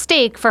is a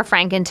mistake for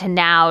Franken to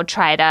now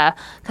try to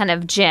kind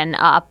of gin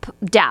up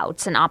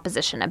doubts and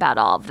opposition about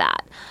all of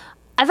that.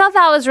 I thought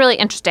that was really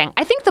interesting.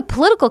 I think the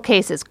political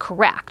case is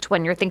correct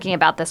when you're thinking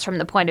about this from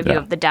the point of view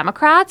of the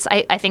Democrats.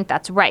 I think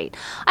that's right.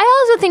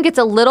 I also think it's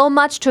a little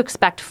much to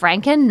expect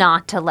Franken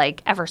not to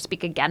like ever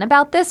speak again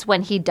about this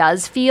when he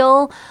does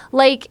feel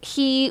like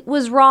he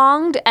was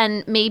wronged,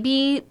 and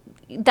maybe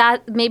you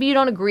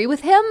don't agree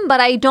with him,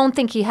 but I don't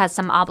think he has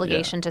some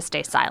obligation to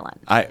stay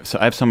silent. I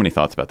have so many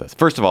thoughts about this.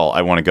 First of all,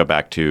 I want to go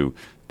back to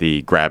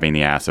the grabbing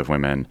the ass of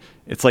women.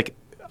 It's like,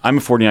 I'm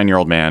a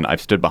 49-year-old man.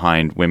 I've stood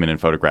behind women in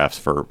photographs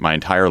for my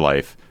entire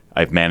life.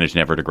 I've managed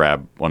never to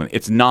grab one.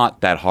 It's not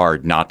that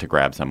hard not to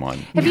grab someone.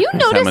 Have you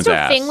noticed someone's a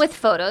ass. thing with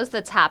photos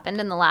that's happened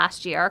in the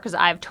last year? Because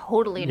I've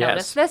totally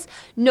noticed Yes. this.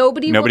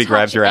 Nobody will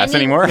grabs touch your ass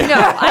anymore? No,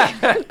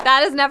 that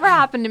has never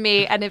happened to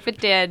me. And if it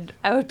did,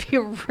 I would be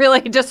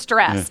really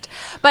distressed.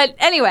 But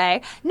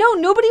anyway,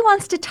 nobody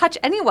wants to touch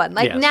anyone.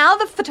 Like Yes. now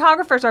the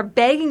photographers are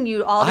begging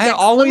you all to I get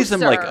always am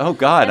closer. like, oh,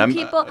 God. And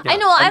I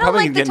know, I don't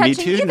probably like the gonna get Me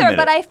touching Too'd in a either, minute.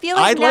 but I feel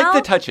like I now...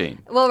 like the touching.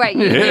 Well, right,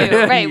 you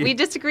do. Right, we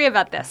disagree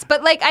about this.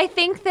 But like, I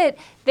think that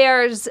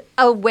there's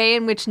a way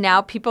in which now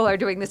people are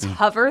doing this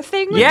hover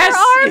thing with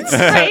Yes!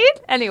 their arms, right?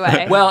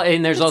 Anyway. Well,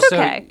 and there's It's also,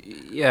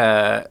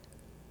 okay.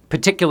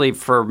 particularly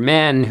for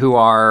men who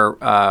are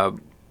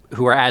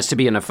asked to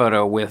be in a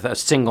photo with a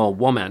single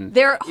woman.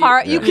 Their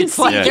heart, you can It's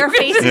see like- their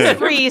faces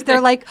freeze.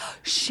 They're like,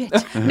 shit,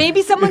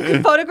 maybe someone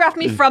could photograph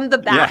me from the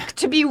back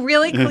to be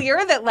really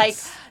clear that like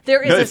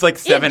there is No, it's an like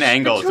 7 inch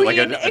angles, between- like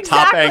a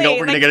top angle. We're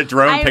gonna Like, get a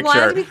drone I picture.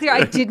 want to be clear,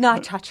 I did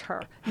not touch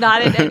her.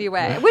 Not in any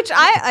way. Which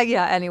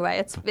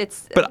anyway,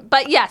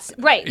 but yes,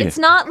 right. It's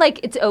not like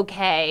it's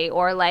okay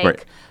or like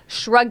Right.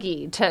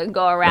 shruggy to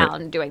go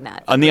around doing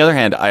that. On the other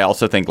hand, I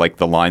also think like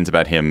the lines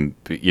about him,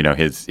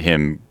 his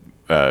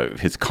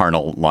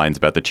carnal lines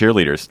about the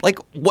cheerleaders. Like,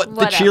 what the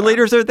Whatever.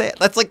 cheerleaders are they?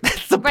 That's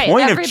the Right,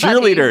 point of everybody-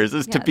 cheerleaders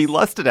is to be yes.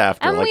 lusted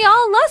after. And like, we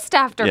all lust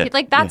after Yeah, people.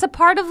 Like, that's yeah. a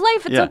part of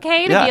life. It's Yeah,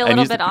 okay to yeah, be a and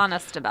little he's bit the-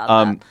 honest about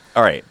that.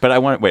 All right, but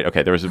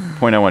there was a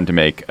point I wanted to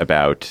make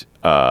about.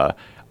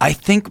 I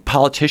think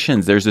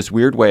politicians. There's this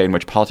weird way in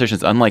which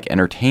politicians, unlike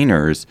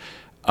entertainers,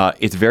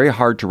 it's very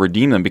hard to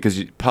redeem them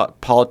because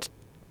politics.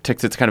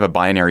 It's kind of a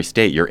binary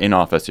state. You're in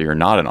office or you're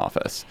not in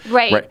office.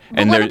 Right. But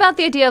And what there- about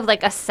the idea of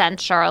like a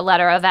censure, a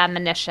letter of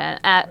admonition?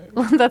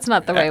 That's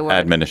not the right word.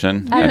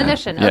 admonition?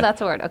 Admonition. Yeah. Oh, that's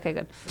a word. Okay,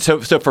 good.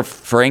 So for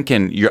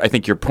Franken, I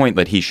think your point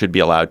that he should be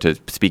allowed to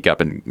speak up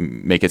and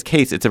make his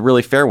case, it's a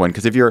really fair one.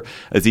 Because if you're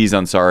Aziz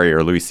Ansari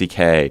or Louis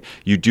C.K.,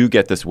 you do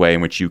get this way in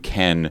which you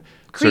can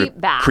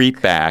creep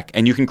back.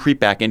 And you can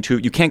creep back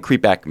you can't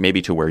creep back maybe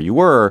to where you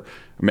were.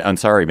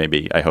 Ansari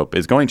maybe, I hope,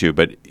 is going to,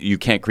 but you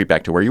can't creep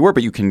back to where you were,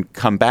 but you can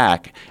come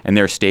back, and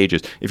there are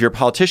stages. If you're a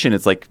politician,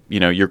 it's like,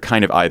 you're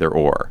kind of either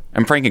or.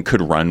 And Franken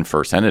could run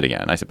for Senate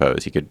again, I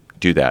suppose. He could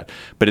do that.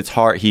 But it's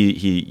hard.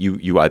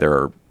 You either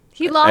are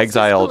He lost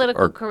exiled his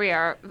political or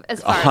career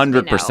as far as we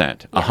know.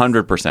 100%.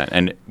 100%.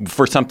 And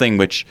for something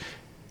which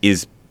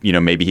is,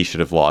 maybe he should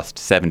have lost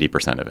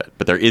 70% of it.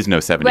 But there is no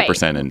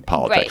 70% in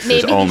politics. Right.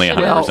 There's Maybe he only should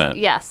have- 100%.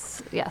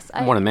 Yes.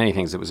 One of the many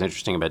things that was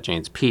interesting about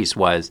Jane's piece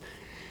was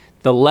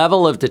the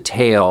level of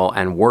detail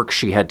and work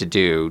she had to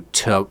do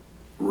to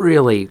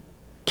really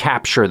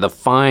capture the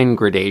fine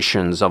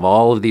gradations of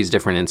all of these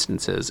different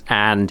instances.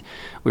 And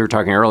we were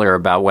talking earlier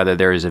about whether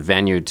there is a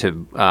venue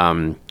to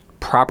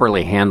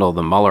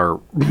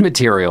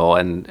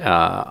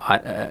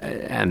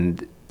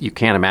you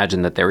can't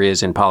imagine that there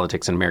is in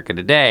politics in America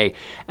today.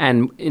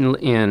 And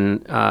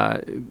in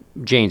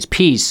Jane's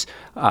piece,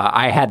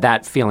 I had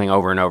that feeling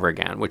over and over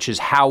again, which is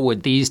how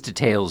would these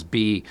details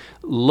be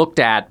looked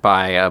at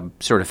by a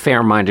sort of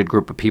fair-minded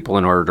group of people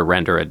in order to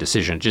render a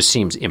decision? It just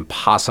seems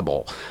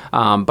impossible.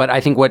 But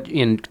I think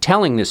in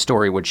telling this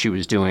story, what she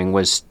was doing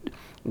was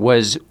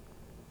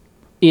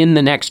in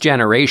the next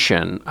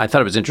generation. I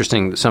thought it was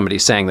interesting somebody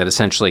saying that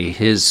essentially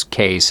his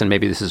case, and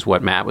maybe this is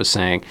what Matt was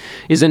saying,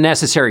 is a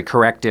necessary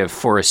corrective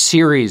for a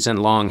series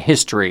and long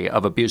history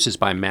of abuses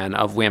by men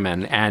of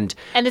women. And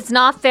it's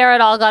not fair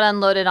it all got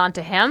unloaded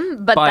onto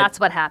him, but that's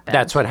what happened.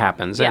 That's what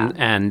happens. Yeah.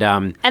 And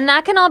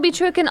that can all be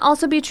true. It can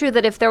also be true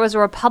that if there was a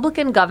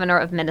Republican governor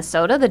of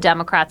Minnesota, the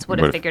Democrats would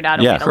have figured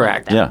out a way to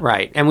correct. limit them. Yeah.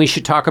 Right. And we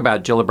should talk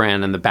about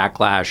Gillibrand and the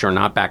backlash or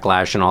not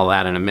backlash and all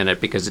that in a minute,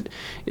 because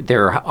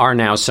there are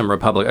now some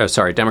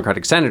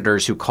Democratic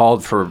senators who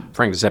called for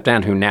Frank to step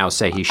down who now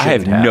say he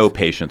shouldn't have. I have no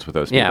patience with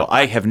those people. Yeah.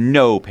 I have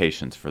no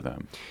patience for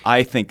them.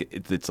 I think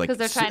it's like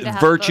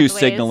virtue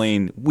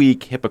signaling,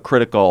 weak,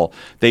 hypocritical.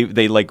 They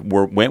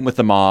went with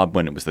the mob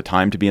when it was the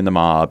time to be in the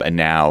mob, and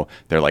now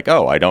they're like,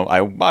 oh, I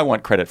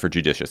want credit for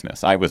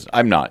judiciousness.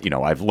 I'm not.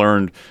 I've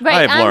learned.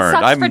 Right.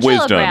 I'm for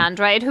wisdom. Gillibrand,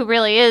 right? Who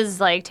really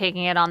is like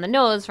taking it on the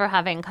nose for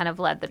having kind of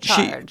led the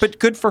charge. But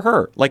good for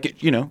her. She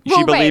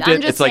believed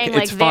it. It's like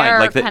it's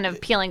fine. Like kind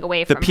of peeling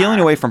away from the peeling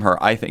away from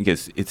her. I think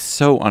it's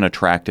so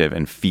unattractive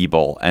and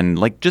feeble, and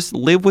just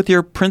live with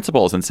your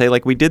principles and say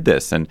we did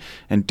this and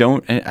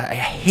don't. And I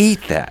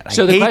hate that.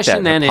 So I the hate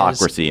question that then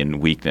hypocrisy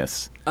and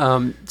weakness.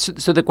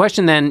 So the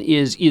question then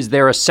is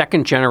there a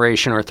second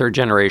generation or third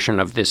generation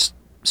of this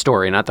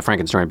story, not the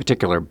Franken story in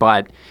particular,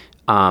 but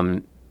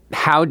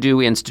how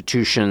do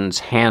institutions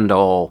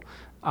handle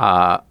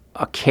a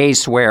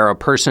case where a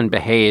person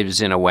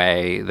behaves in a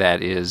way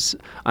that is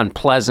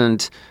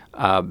unpleasant,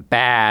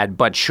 bad,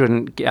 but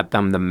shouldn't get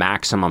them the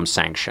maximum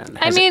sanction?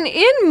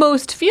 In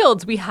most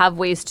fields, we have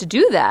ways to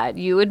do that.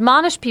 You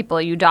admonish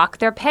people, you dock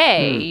their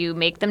pay, you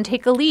make them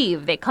take a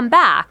leave, they come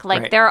back.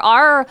 Right. There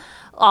are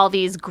all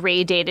these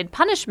gradated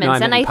punishments.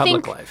 No, I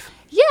public think life.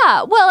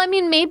 Yeah, well,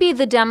 maybe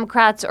the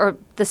Democrats or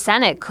the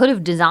Senate could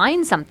have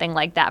designed something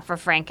like that for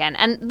Franken.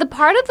 And the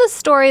part of the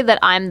story that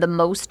I'm the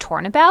most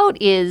torn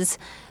about is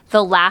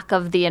the lack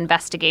of the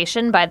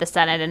investigation by the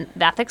Senate and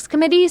the Ethics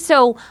Committee.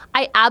 So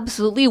I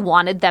absolutely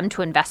wanted them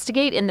to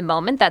investigate in the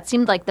moment. That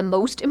seemed like the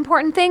most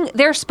important thing.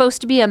 They're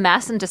supposed to be a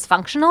mess and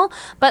dysfunctional,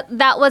 but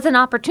that was an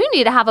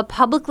opportunity to have a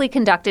publicly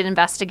conducted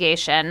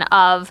investigation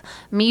of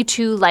Me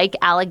Too-like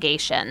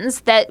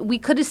allegations that we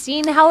could have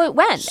seen how it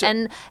went.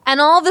 And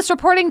all this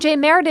reporting Jay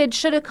Mayer did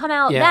should have come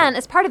out then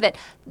as part of it.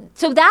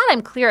 So that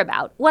I'm clear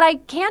about. What I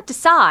can't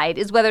decide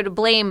is whether to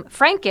blame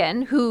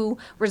Franken, who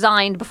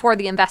resigned before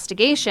the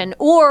investigation,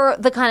 or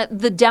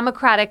the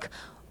Democratic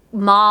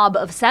mob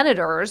of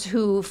senators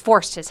who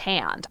forced his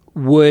hand.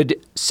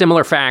 Would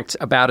similar facts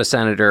about a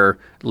senator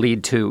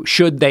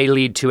should they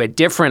lead to a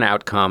different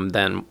outcome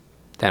than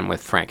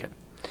with Franken?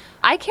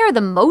 I care the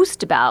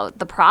most about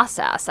the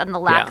process and the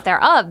lack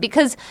thereof,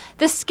 because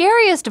the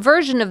scariest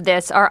version of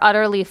this are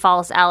utterly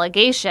false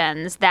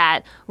allegations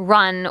that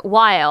run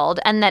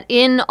wild and that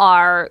in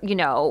our,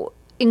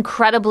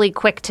 incredibly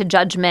quick to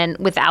judgment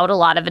without a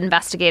lot of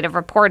investigative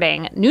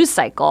reporting news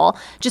cycle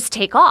just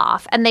take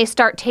off, and they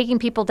start taking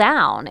people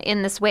down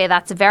in this way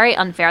that's very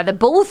unfair, that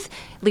both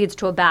leads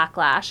to a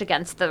backlash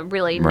against the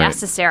really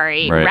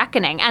necessary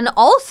reckoning, and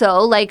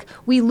also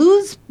we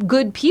lose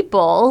good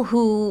people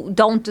who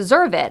don't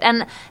deserve it.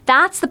 And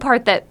that's the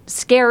part that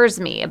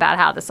scares me about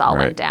how this all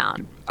went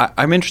down.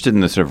 I'm interested in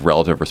the sort of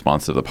relative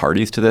response of the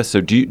parties to this.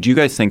 So do you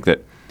guys think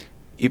that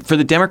for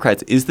the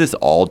Democrats, is this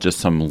all just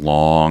some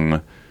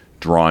long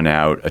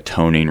drawn-out,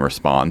 atoning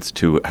response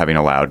to having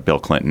allowed Bill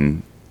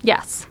Clinton?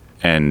 Yes.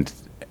 And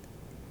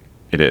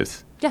it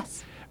is?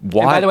 Yes.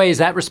 Why? And by the way, is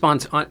that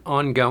response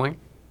ongoing?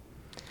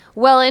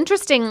 Well,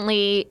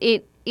 interestingly,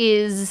 it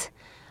is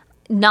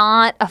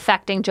not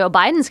affecting Joe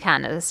Biden's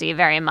candidacy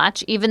very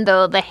much, even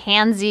though the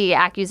handsy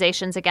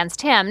accusations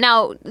against him.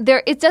 Now,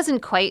 it doesn't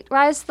quite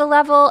rise to the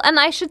level, and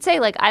I should say,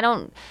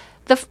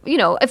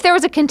 if there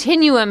was a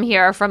continuum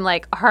here from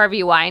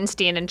Harvey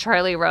Weinstein and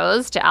Charlie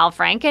Rose to Al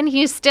Franken,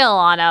 he's still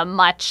on a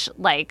much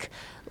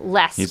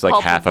less. He's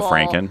like half a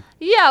Franken.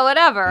 Yeah,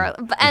 whatever.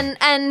 And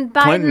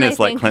Biden, Clinton is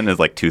Clinton is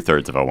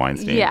 2/3 of a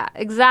Weinstein. Yeah,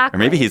 exactly. Or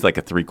maybe he's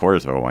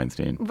 3/4 of a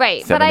Weinstein.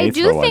 Right, but I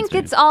do think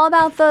it's all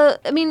about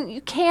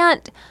you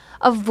can't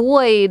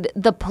avoid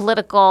the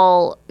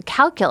political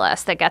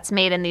calculus that gets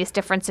made in these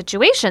different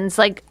situations.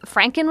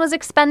 Franken was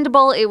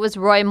expendable. It was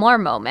Roy Moore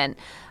moment.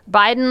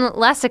 Biden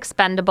less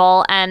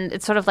expendable, and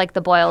it's sort of like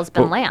the boil's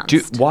been lanced.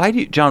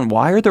 John,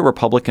 why are the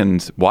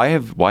Republicans, why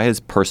has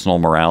personal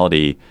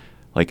morality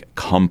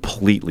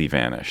completely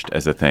vanished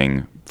as a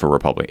thing for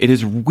Republicans? It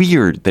is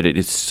weird that it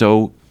is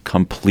so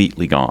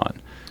completely gone.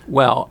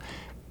 Well,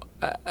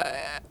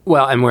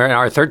 and we're in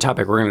our third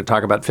topic. We're going to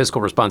talk about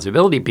fiscal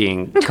responsibility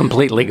being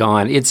completely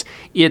gone.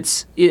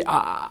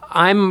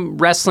 I'm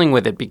wrestling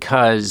with it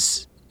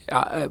because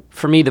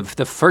for me,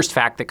 the first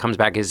fact that comes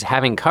back is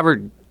having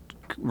covered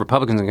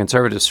Republicans and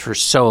conservatives for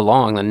so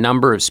long, the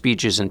number of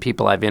speeches and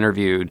people I've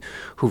interviewed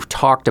who've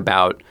talked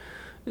about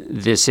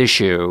this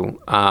issue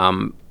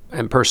and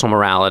personal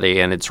morality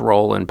and its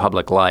role in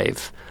public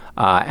life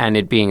and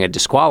it being a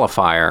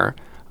disqualifier,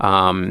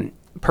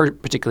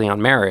 particularly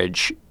on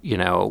marriage,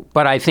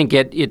 But I think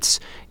it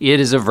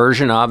is a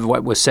version of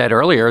what was said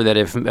earlier, that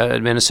if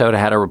Minnesota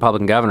had a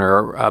Republican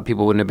governor,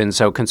 people wouldn't have been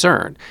so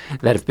concerned.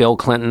 That if Bill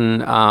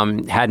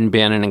Clinton hadn't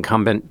been an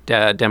incumbent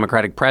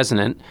Democratic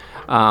president,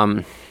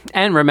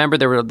 and remember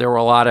there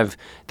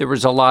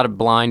was a lot of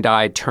blind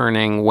eye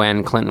turning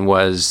when Clinton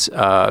was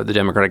the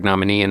Democratic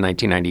nominee in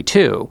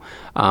 1992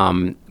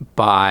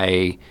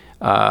 by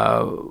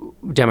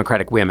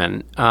Democratic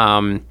women.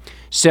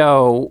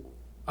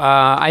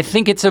 I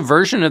think it's a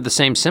version of the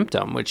same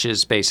symptom, which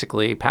is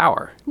basically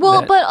power.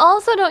 Well, but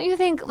also don't you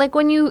think, like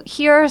when you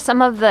hear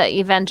some of the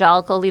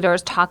evangelical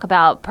leaders talk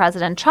about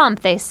President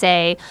Trump, they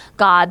say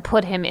God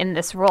put him in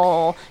this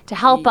role to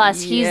help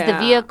us. He's the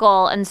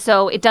vehicle, and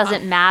so it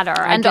doesn't matter.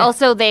 And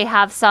also they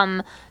have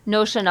some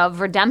notion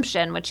of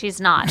redemption, which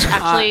he's not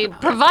actually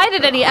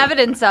provided any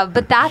evidence of,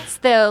 but that's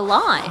the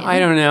line. I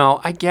don't know.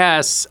 I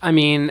guess. I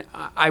mean,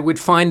 I would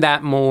find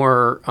that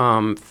more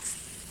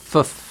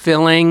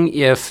fulfilling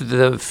if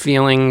the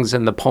feelings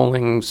and the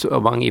polling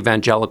among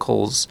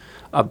evangelicals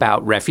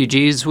about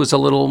refugees was a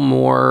little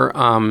more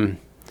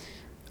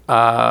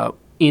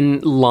in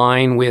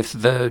line with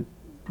the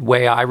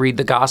way I read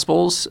the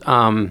Gospels,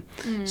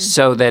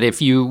 so that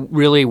if you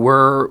really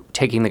were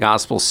taking the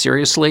Gospels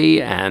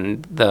seriously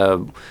and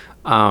the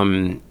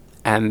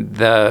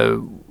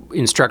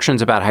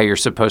instructions about how you're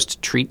supposed to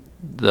treat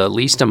the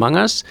least among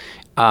us,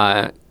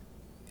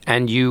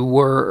 and you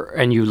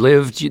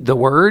lived the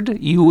word,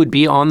 you would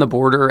be on the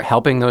border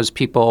helping those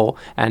people,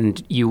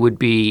 and you would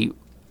be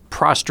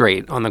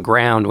prostrate on the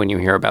ground when you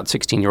hear about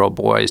 16-year-old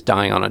boys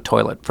dying on a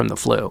toilet from the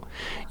flu.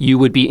 You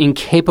would be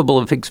incapable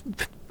of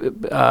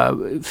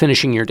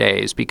finishing your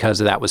days because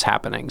that was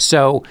happening.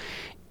 So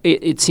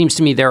it seems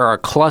to me there are a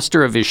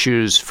cluster of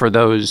issues for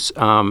those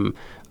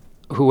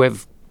who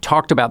have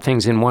talked about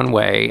things in one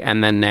way,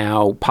 and then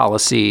now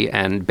policy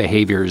and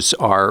behaviors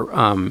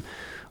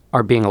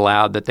are being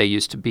allowed that they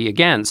used to be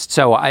against.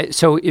 So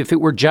if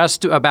it were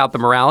just about the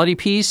morality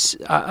piece,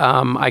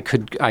 I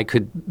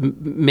could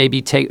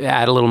maybe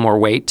add a little more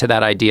weight to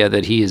that idea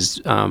that he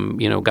is,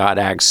 God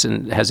acts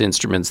and has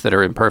instruments that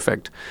are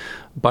imperfect.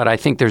 But I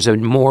think there's a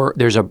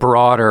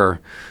broader,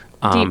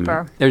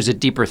 there's a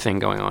deeper thing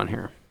going on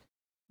here.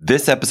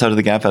 This episode of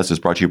the Gabfest is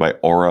brought to you by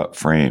Aura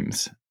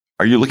Frames.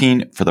 Are you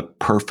looking for the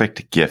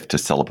perfect gift to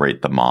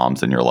celebrate the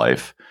moms in your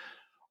life?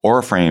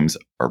 Aura Frames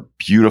are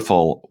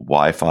beautiful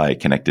Wi-Fi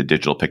connected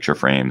digital picture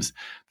frames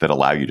that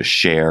allow you to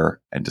share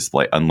and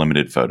display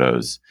unlimited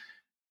photos.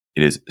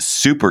 It is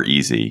super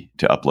easy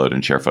to upload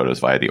and share photos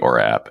via the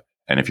Aura app.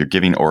 And if you're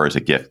giving Aura as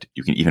a gift,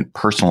 you can even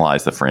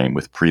personalize the frame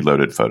with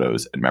preloaded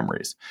photos and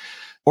memories.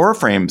 Aura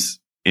Frames,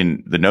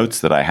 in the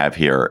notes that I have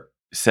here,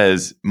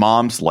 says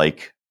moms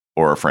like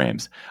Aura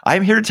Frames.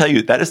 I'm here to tell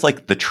you that is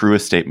like the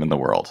truest statement in the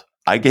world.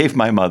 I gave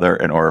my mother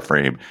an Aura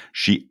frame.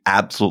 She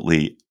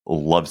absolutely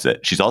loves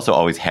it. She's also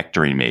always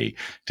hectoring me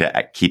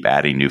to keep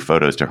adding new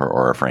photos to her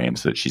Aura frame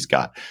so that she's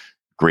got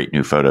great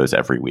new photos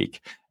every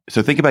week.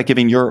 So think about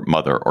giving your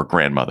mother or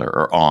grandmother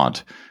or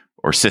aunt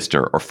or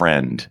sister or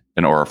friend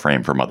an Aura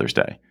frame for Mother's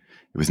Day.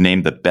 It was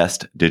named the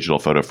best digital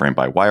photo frame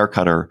by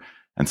Wirecutter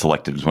and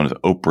selected as one of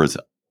Oprah's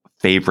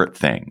favorite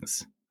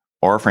things.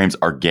 Aura frames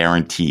are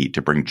guaranteed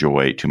to bring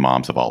joy to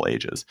moms of all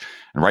ages.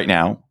 And right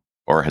now,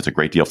 Aura has a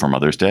great deal for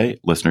Mother's Day.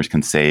 Listeners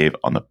can save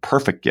on the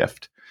perfect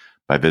gift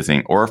by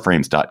visiting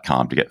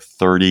auraframes.com to get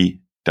 $30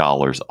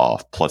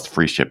 off plus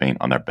free shipping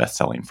on their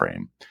best-selling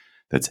frame.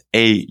 That's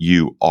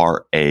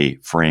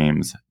AURA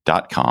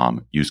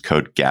frames.com. Use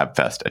code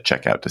GABFEST at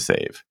checkout to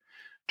save.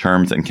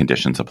 Terms and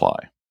conditions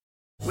apply.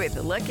 With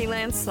the Lucky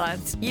Land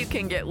Slots, you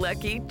can get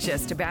lucky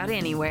just about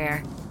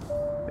anywhere.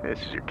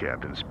 This is your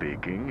captain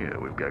speaking.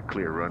 We've got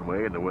clear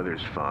runway and the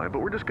weather's fine, but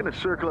we're just going to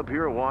circle up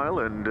here a while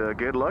and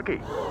get lucky.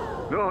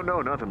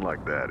 No, nothing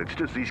like that. It's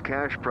just these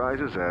cash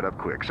prizes add up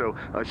quick. So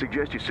I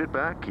suggest you sit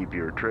back, keep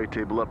your tray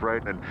table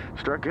upright, and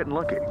start getting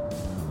lucky.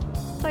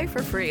 Play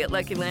for free at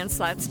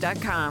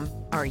LuckyLandSlots.com.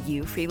 Are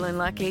you feeling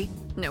lucky?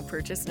 No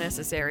purchase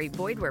necessary.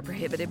 Void where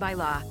prohibited by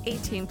law.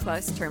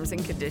 18+ terms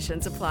and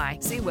conditions apply.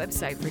 See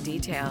website for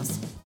details.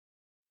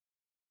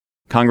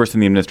 Congress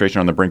and the administration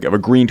are on the brink of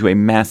agreeing to a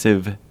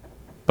massive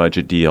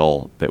budget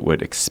deal that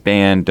would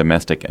expand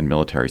domestic and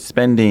military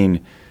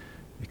spending,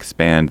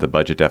 expand the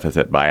budget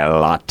deficit by a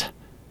lot,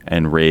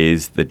 and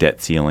raise the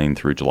debt ceiling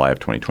through July of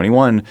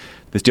 2021.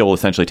 This deal will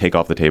essentially take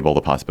off the table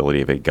the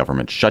possibility of a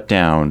government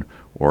shutdown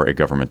or a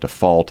government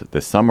default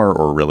this summer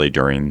or really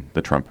during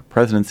the Trump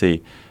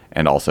presidency,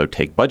 and also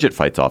take budget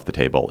fights off the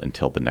table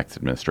until the next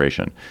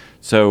administration.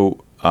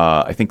 So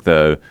I think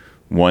the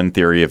one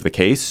theory of the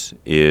case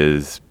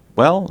is,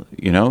 well,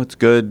 it's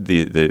good.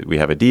 We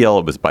have a deal.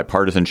 It was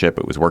bipartisanship.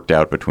 It was worked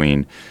out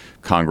between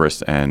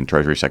Congress and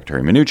Treasury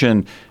Secretary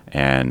Mnuchin.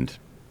 And,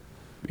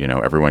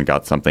 everyone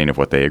got something of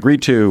what they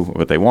agreed to,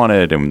 what they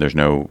wanted, and there's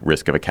no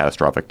risk of a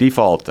catastrophic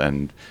default,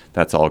 and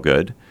that's all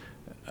good.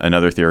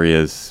 Another theory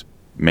is,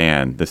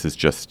 man, this is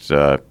just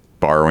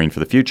borrowing for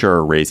the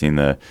future, raising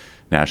the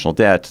national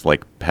debt,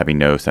 like having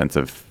no sense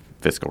of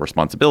fiscal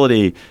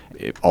responsibility.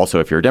 Also,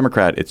 if you're a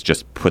Democrat, it's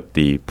just put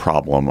the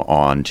problem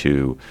on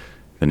to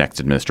the next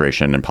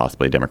administration and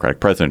possibly a Democratic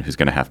president who's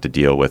going to have to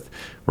deal with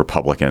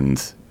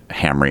Republicans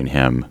hammering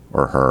him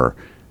or her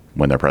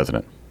when they're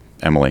president.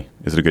 Emily,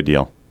 is it a good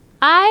deal?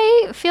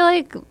 I feel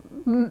like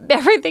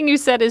everything you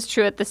said is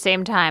true at the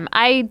same time.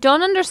 I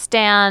don't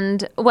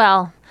understand.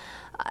 Well,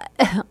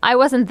 I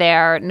wasn't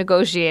there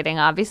negotiating,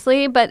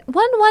 obviously, but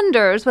one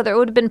wonders whether it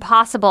would have been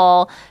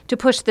possible to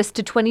push this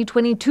to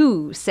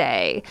 2022,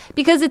 say,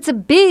 because it's a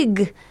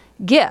big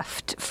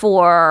gift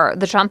for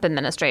the Trump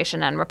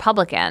administration and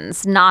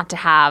Republicans not to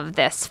have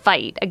this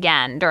fight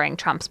again during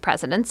Trump's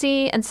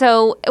presidency. And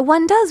so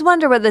one does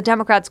wonder whether the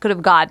Democrats could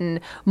have gotten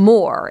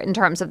more in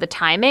terms of the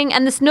timing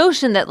and this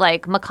notion that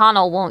like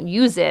McConnell won't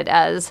use it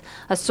as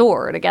a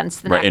sword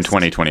against the right, next. in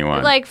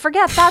 2021. Like,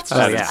 forget that's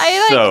just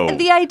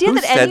the idea who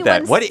that said anyone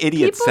that? What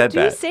idiot said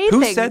that?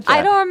 Who said that?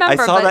 I don't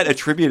remember. I saw but that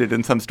attributed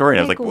in some story,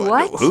 and I was like,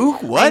 what? Who?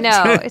 What? I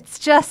know. It's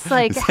just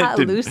like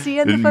Did Lucy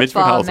and the Mitch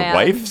football McConnell's man.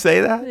 wife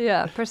say that?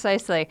 Yeah, precisely.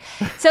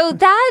 So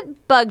that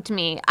bugged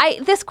me.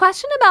 This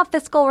question about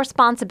fiscal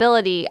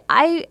responsibility,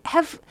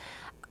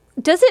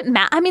 does it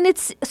matter? I mean,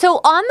 it's so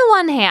on the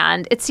one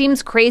hand, it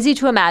seems crazy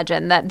to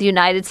imagine that the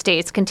United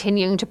States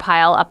continuing to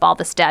pile up all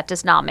this debt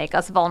does not make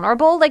us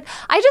vulnerable. Like,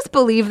 I just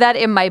believe that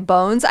in my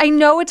bones. I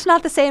know it's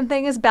not the same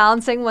thing as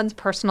balancing one's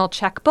personal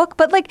checkbook,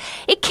 but like,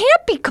 it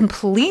can't be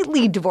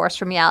completely divorced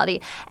from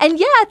reality. And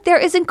yet there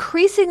is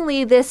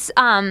increasingly this,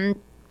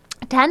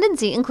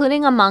 tendency,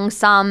 including among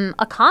some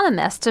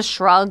economists, to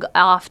shrug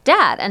off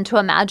debt and to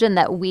imagine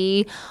that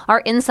we are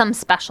in some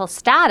special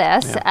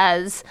status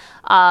as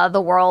the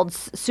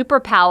world's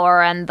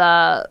superpower and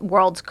the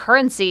world's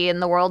currency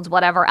and the world's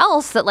whatever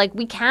else, that like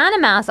we can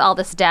amass all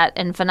this debt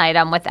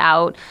infinitum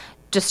without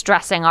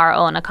distressing our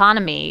own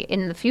economy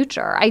in the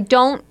future. I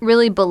don't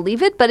really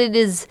believe it, but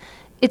it's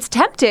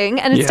tempting,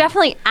 and it's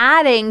definitely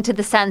adding to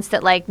the sense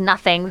that like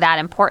nothing that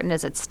important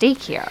is at stake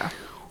here.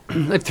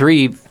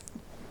 Three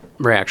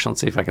reaction. Let's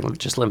see if I can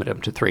just limit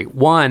them to three.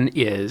 One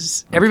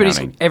is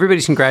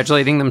everybody's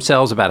congratulating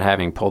themselves about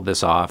having pulled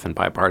this off and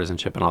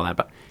bipartisanship and all that,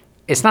 but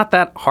it's not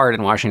that hard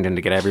in Washington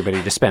to get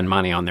everybody to spend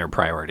money on their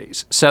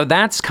priorities. So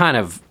that's kind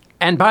of,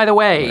 and by the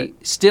way,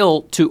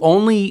 still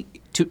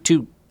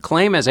to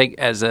claim as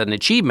an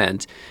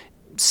achievement,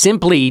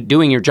 simply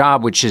doing your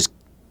job, which is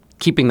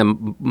keeping the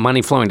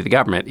money flowing to the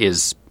government,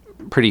 is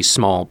pretty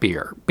small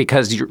beer,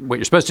 because what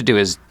you're supposed to do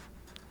is,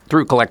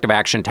 through collective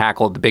action,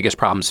 tackle the biggest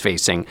problems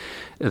facing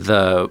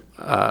the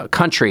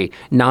country,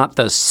 not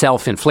the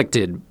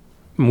self-inflicted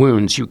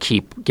wounds you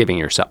keep giving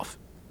yourself.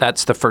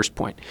 That's the first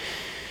point.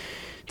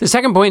 The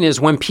second point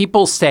is when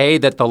people say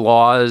that the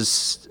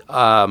laws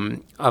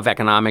of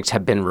economics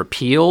have been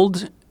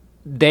repealed,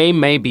 they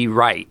may be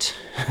right.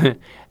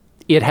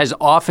 It has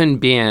often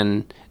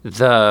been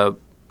the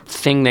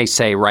thing they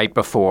say right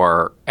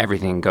before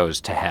everything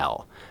goes to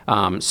hell.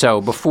 So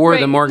before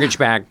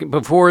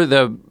before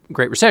the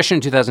Great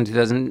Recession,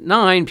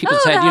 2009, people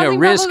said,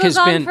 risk has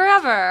been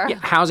forever.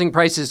 Housing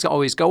prices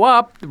always go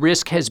up.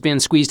 Risk has been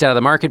squeezed out of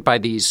the market by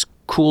these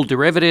cool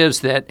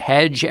derivatives that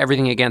hedge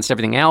everything against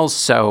everything else.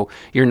 So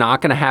you're not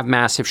going to have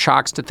massive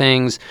shocks to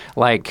things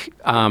like,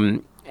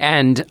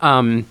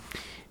 General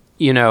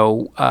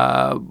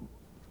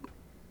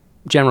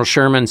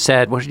Sherman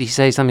said, what did he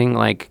say? Something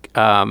like,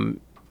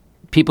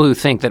 people who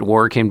think that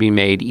war can be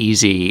made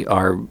easy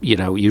are,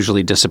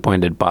 usually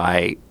disappointed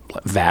by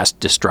vast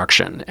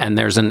destruction. And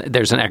there's an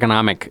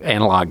economic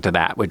analog to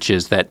that, which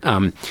is that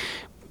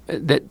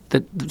that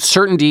the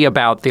certainty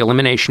about the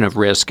elimination of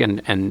risk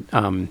and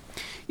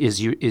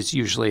is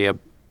usually a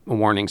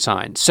warning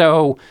sign.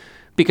 So,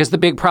 because the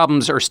big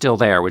problems are still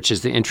there, which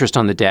is the interest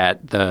on the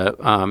debt, the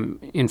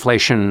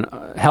inflation,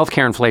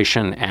 healthcare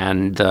inflation,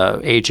 and the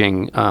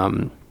aging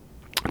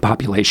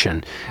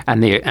population,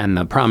 and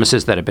the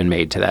promises that have been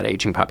made to that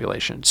aging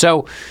population.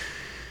 So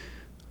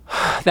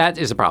that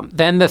is a problem.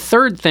 Then the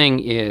third thing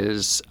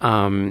is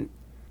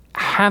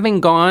having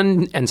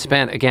gone and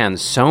spent, again,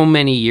 so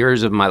many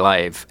years of my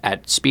life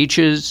at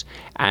speeches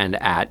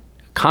and at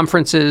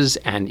conferences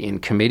and in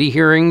committee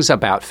hearings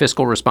about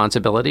fiscal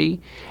responsibility,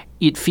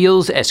 it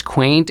feels as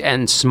quaint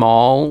and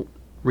small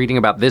reading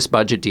about this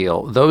budget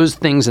deal. Those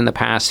things in the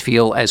past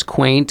feel as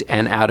quaint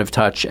and out of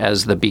touch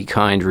as the Be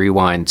Kind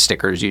Rewind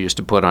stickers you used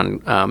to put on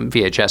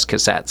VHS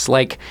cassettes.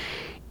 Like,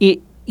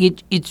 it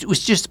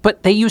was just,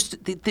 but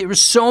there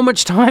was so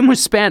much time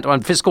was spent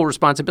on fiscal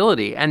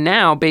responsibility. And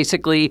now,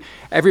 basically,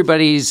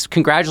 everybody's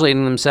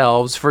congratulating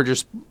themselves for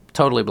just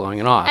totally blowing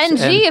it off. And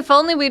if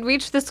only we'd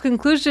reached this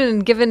conclusion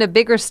and given a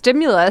bigger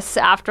stimulus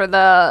after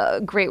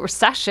the Great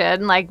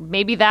Recession, like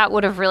maybe that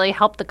would have really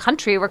helped the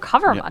country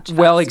recover much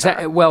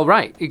faster.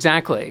 Right,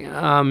 exactly.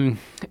 And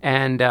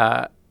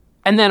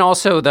then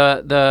also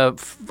the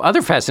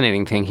other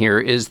fascinating thing here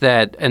is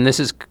that, and this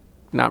is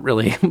not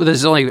really, but this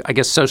is only, I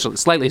guess,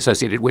 slightly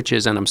associated, which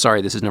is, and I'm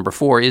sorry, this is number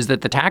 4, is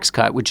that the tax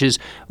cut, which is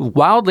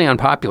wildly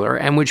unpopular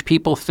and which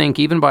people think,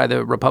 even by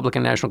the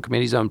Republican National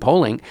Committee's own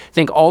polling,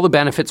 think all the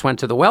benefits went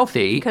to the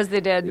wealthy. Because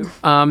they did.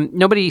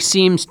 Nobody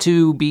seems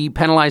to be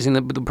penalizing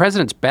the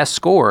president's best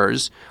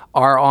scores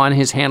are on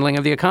his handling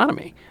of the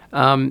economy.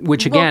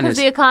 Which again because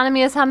the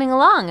economy is humming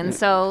along, and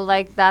so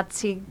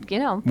that's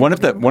one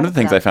of the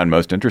things I found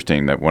most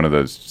interesting, that one of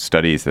those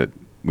studies that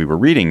we were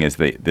reading, is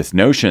this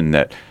notion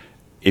that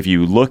if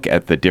you look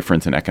at the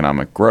difference in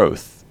economic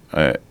growth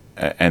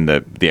and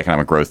the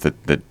economic growth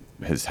that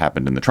has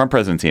happened in the Trump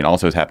presidency and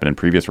also has happened in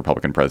previous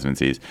Republican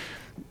presidencies,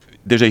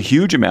 there's a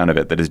huge amount of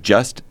it that is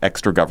just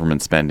extra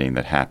government spending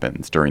that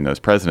happens during those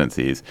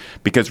presidencies,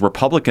 because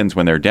Republicans,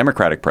 when they're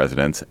Democratic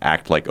presidents,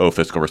 act like, oh,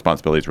 fiscal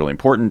responsibility is really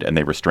important, and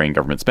they restrain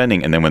government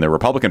spending. And then when they're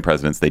Republican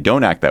presidents, they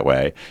don't act that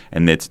way.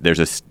 And there's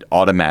this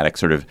automatic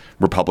sort of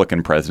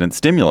Republican president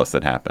stimulus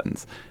that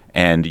happens.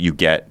 And you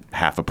get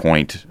half a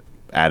point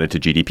added to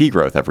GDP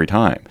growth every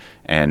time.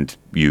 And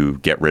you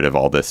get rid of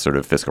all this sort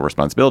of fiscal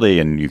responsibility,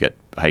 and you get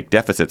hiked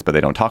deficits, but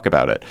they don't talk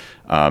about it.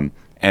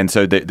 And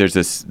so there's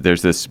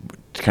this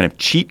kind of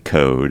cheat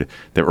code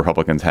that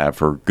Republicans have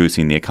for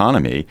goosing the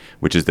economy,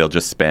 which is they'll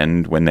just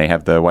spend when they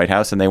have the White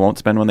House and they won't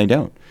spend when they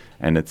don't.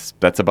 And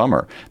that's a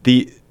bummer.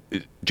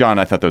 John,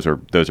 I thought those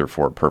are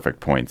 4 perfect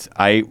points.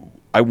 I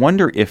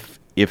wonder if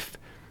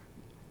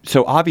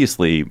so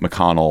obviously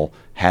McConnell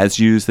has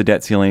used the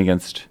debt ceiling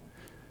against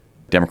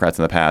Democrats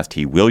in the past.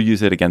 He will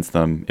use it against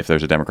them if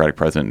there's a Democratic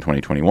president in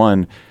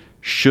 2021.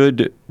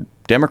 Should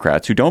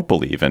Democrats who don't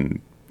believe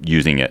in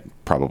using it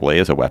probably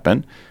as a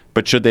weapon,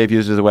 but should they have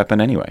used it as a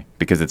weapon anyway,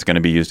 because it's going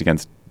to be used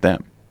against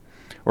them?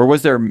 Or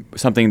was there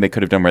something they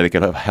could have done where they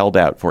could have held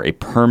out for a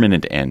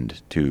permanent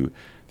end to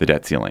the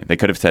debt ceiling? They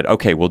could have said,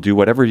 okay, we'll do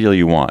whatever deal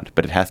you want,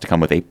 but it has to come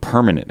with a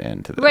permanent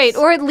end to this. Right,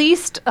 or at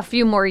least a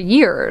few more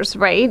years,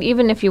 right?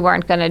 Even if you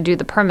weren't going to do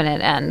the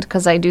permanent end,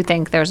 because I do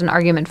think there's an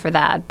argument for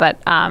that, but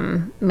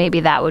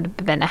maybe that would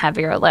have been a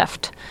heavier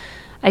lift.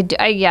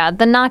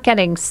 The not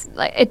getting,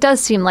 it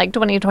does seem like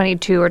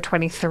 2022 or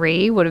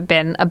 23 would have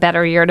been a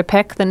better year to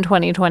pick than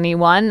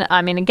 2021.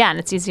 I mean, again,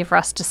 it's easy for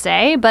us to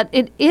say, but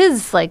it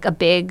is like a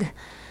big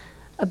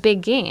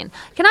gain.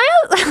 Can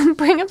I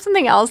bring up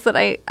something else that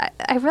I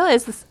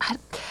realize this?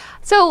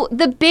 So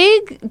the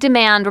big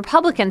demand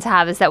Republicans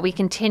have is that we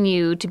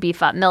continue to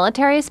beef up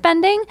military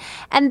spending,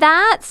 and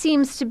that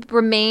seems to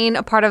remain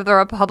a part of the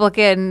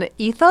Republican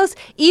ethos,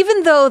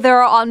 even though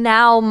there are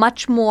now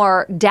much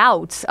more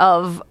doubts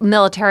of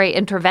military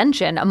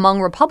intervention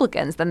among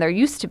Republicans than there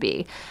used to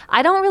be.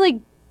 I don't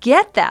really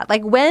get that.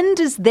 Like, when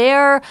does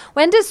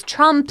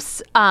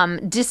Trump's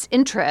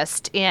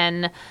disinterest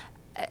in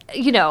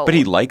But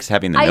he likes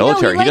having the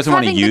military. He doesn't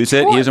want to use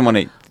it. He doesn't want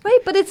to. Right,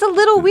 but it's a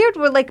little weird.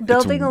 We're like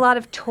building a lot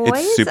of toys.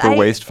 It's super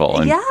wasteful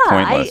and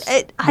pointless.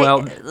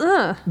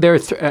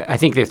 I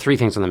think there are 3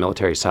 things on the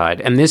military side,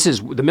 and this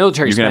is the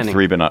military spending. You're going to have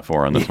 3, but not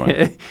 4 on this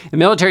one. The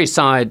military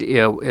side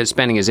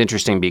spending is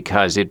interesting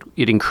because it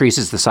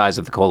increases the size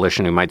of the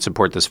coalition who might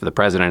support this for the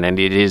president, and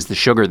it is the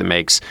sugar that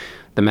makes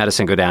the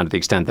medicine go down to the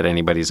extent that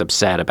anybody's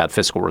upset about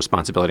fiscal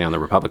responsibility on the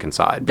Republican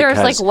side. There's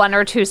like 1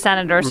 or 2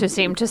 senators who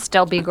seem to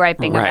still be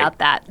griping about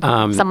that.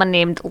 Someone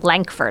named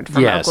Lankford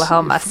from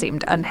Oklahoma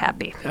seemed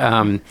unhappy.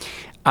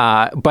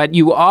 But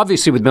you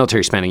obviously, with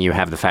military spending, you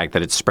have the fact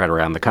that it's spread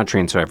around the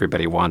country, and so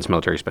everybody wants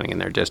military spending in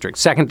their district.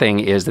 Second thing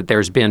is that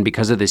there's been,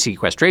 because of the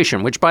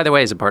sequestration, which, by the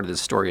way, is a part of the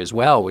story as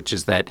well, which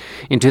is that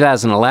in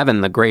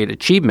 2011, the great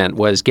achievement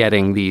was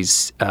getting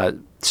these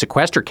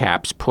sequester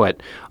caps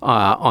put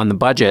on the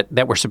budget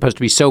that were supposed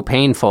to be so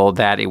painful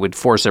that it would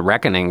force a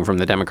reckoning from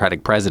the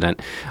Democratic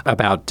president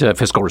about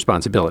fiscal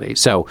responsibility.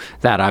 So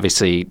that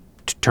obviously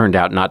turned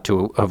out not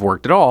to have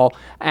worked at all.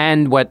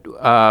 And what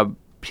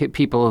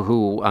people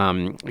who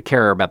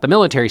care about the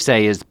military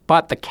say is,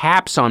 but the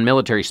caps on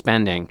military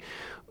spending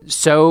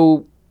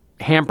so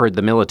hampered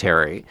the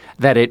military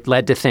that it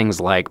led to things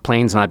like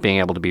planes not being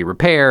able to be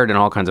repaired and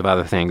all kinds of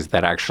other things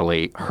that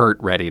actually hurt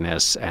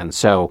readiness. And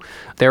so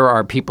there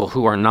are people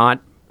who are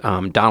not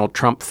Donald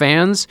Trump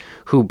fans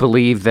who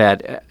believe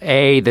that,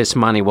 A, this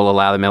money will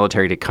allow the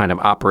military to kind of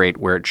operate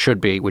where it should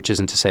be, which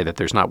isn't to say that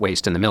there's not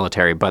waste in the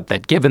military, but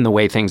that given the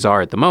way things are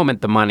at the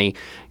moment, the money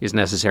is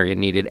necessary and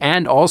needed.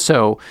 And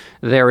also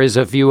there is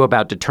a view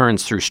about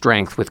deterrence through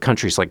strength with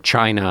countries like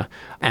China,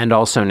 and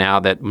also now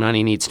that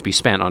money needs to be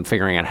spent on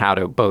figuring out how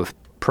to both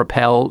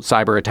propel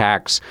cyber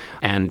attacks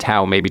and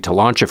how maybe to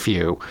launch a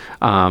few.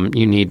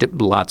 You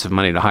need lots of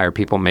money to hire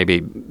people.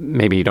 Maybe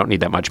you don't need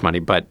that much money,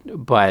 but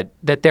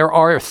that there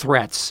are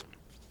threats.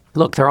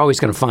 Look, they're always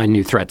going to find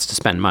new threats to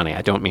spend money.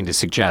 I don't mean to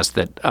suggest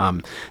that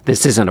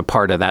this isn't a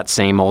part of that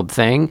same old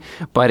thing.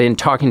 But in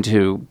talking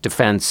to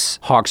defense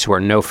hawks who are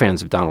no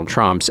fans of Donald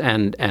Trump's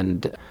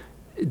and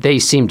they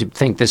seem to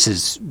think this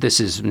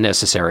is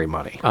necessary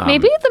money.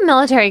 Maybe the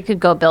military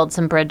could go build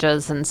some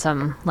bridges and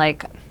some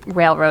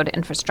railroad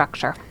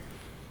infrastructure.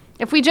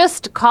 If we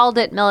just called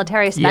it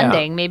military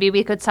spending, maybe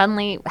we could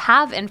suddenly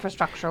have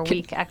infrastructure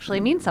week actually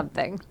mean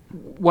something.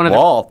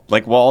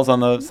 Like walls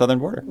on the southern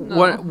border.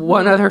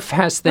 One other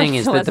fast thing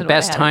is that the Wasn't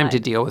best what I had time in to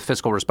mind. deal with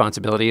fiscal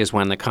responsibility is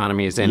when the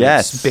economy is in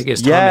Yes. its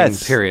biggest Yes.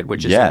 humming period,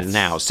 which is Yes.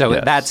 now. So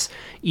Yes. that's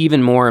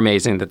even more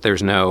amazing that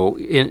there's no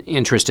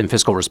interest in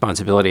fiscal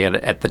responsibility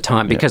at the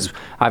time, because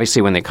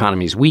obviously when the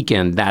economy's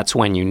weakened, that's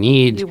when you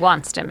need. You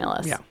want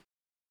stimulus. Yeah.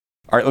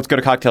 All right, let's go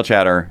to cocktail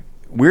chatter.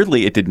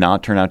 Weirdly, it did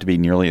not turn out to be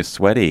nearly as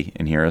sweaty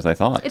in here as I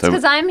thought. It's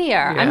because I'm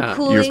here. Yeah. I'm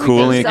cooling. You're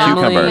cooling things a off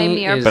with cucumber. my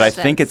mere But I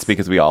presence. think it's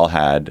because we all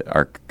had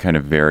our kind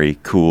of very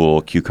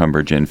cool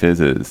cucumber gin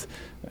fizzes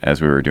as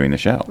we were doing the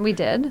show. We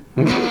did.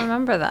 I don't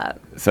remember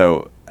that.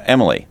 So,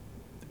 Emily,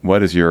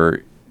 what is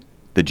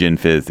the gin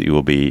fizz that you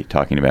will be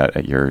talking about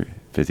at your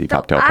fizzy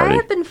cocktail party? I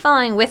have been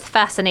following with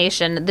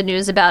fascination the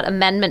news about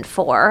Amendment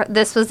 4.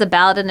 This was a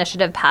ballot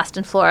initiative passed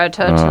in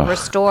Florida to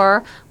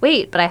restore.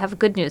 Wait, but I have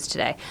good news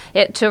today.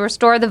 To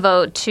restore the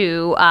vote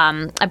to,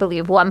 I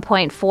believe,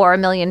 1.4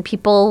 million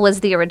people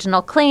was the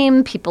original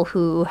claim. People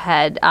who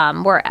had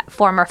were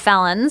former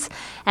felons,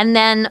 and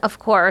then, of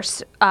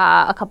course,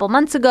 a couple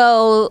months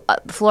ago,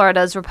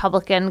 Florida's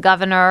Republican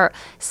governor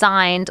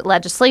signed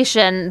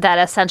legislation that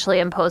essentially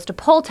imposed a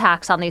poll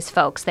tax on these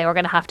folks. They were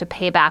going to have to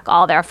pay back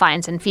all their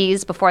fines and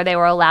fees before they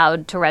were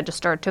allowed to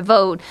register to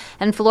vote.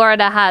 And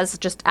Florida has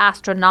just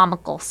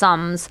astronomical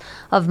sums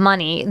of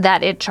money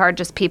that it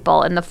charges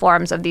people in the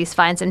forms of these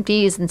fines and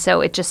fees. And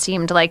so it just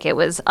seemed like it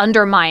was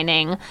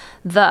undermining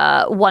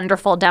the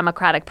wonderful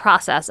democratic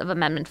process of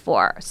Amendment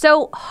 4.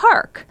 So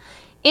hark.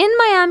 In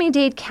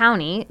Miami-Dade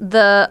County,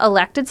 the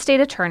elected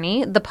state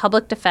attorney, the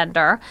public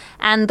defender,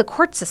 and the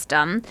court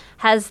system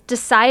has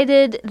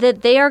decided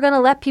that they are going to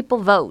let people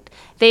vote.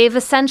 They've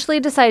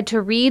essentially decided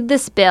to read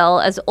this bill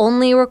as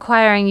only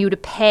requiring you to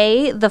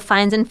pay the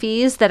fines and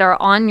fees that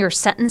are on your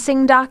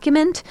sentencing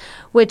document,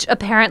 which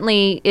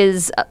apparently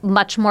is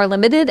much more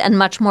limited and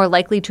much more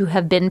likely to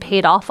have been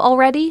paid off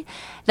already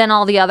than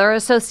all the other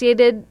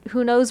associated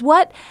who knows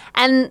what.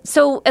 And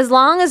so as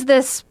long as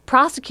this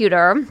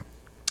prosecutor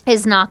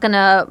is not going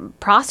to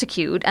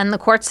prosecute, and the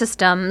court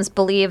systems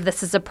believe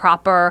this is a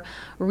proper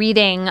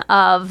reading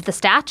of the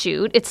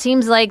statute, it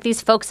seems like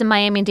these folks in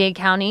Miami-Dade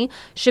County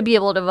should be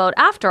able to vote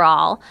after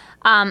all.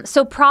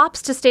 So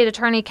props to State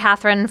Attorney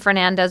Catherine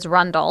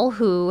Fernandez-Rundle,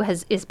 who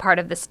is part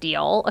of this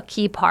deal, a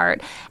key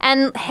part.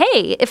 And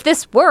hey, if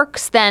this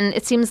works, then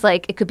it seems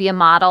like it could be a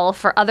model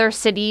for other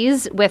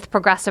cities with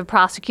progressive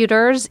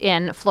prosecutors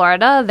in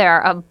Florida.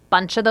 There are a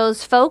bunch of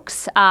those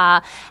folks.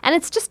 And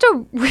it's just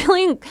a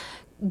really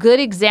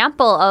good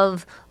example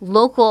of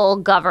local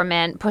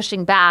government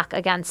pushing back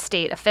against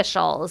state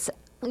officials.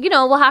 You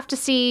know, we'll have to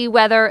see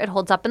whether it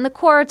holds up in the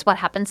courts, what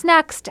happens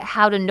next,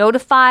 how to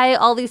notify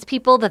all these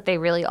people that they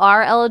really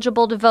are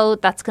eligible to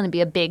vote. That's going to be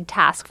a big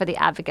task for the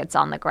advocates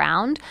on the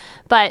ground.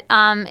 But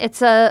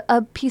it's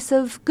a piece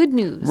of good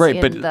news.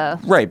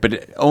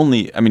 But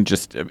only, I mean,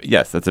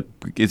 yes, it's a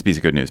piece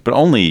of good news, but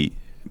only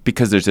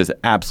because there's this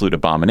absolute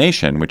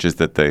abomination, which is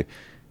that the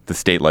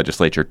state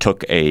legislature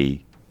took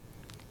a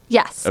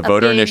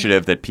voter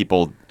initiative that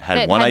people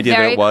had one idea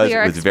that it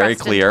was very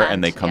clear,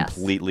 and they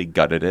completely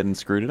gutted it and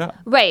screwed it up.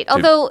 Right.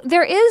 Although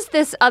there is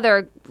this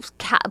other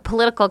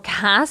political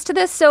cast to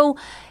this. So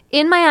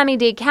in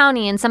Miami-Dade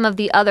County and some of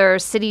the other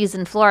cities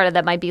in Florida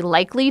that might be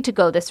likely to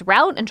go this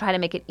route and try to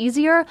make it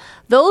easier,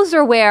 those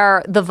are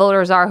where the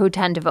voters are who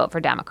tend to vote for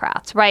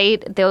Democrats,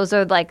 right? Those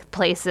are like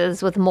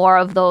places with more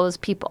of those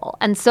people.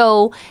 And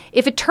so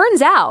if it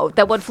turns out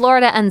that what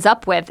Florida ends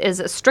up with is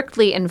a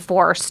strictly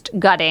enforced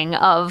gutting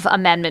of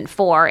Amendment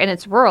 4 in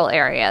its rural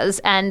areas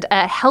and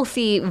a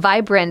healthy,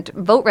 vibrant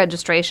vote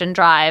registration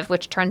drive,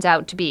 which turns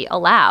out to be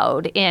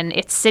allowed in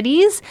its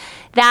cities,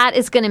 that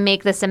is going to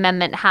make this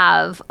amendment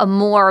have a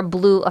more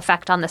blue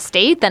effect on the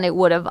state than it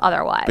would have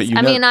otherwise.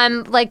 I mean,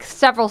 I'm like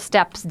several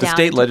steps down. The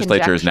state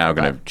legislature is now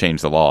going to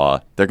change the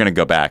law. They're going to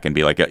go back and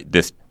be like,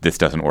 this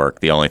doesn't work.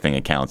 The only thing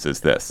that counts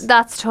is this.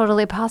 That's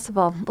totally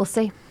possible. We'll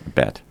see.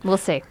 Bet. We'll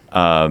see.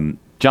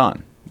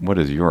 John, what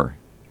is your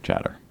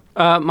chatter?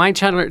 My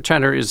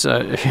chatter is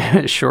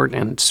short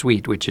and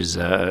sweet, which is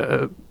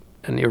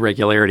an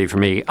irregularity for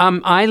me.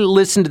 I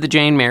listened to the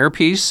Jane Mayer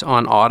piece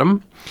on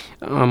Autumn,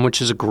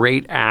 which is a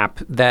great app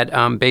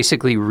that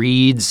basically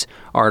reads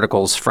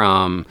articles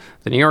from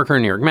The New Yorker,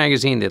 New York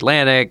Magazine, The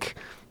Atlantic,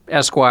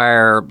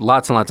 Esquire,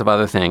 lots and lots of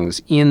other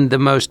things in the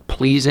most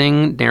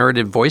pleasing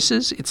narrative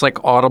voices. It's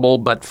like Audible,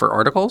 but for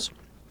articles.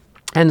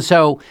 And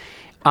so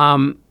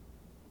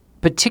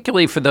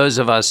particularly for those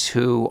of us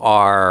who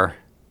are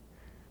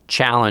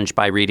challenged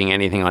by reading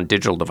anything on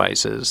digital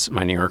devices,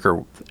 my New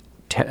Yorker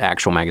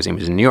actual magazine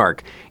was in New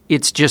York,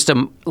 it's just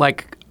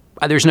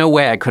there's no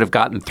way I could have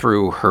gotten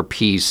through her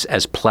piece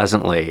as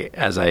pleasantly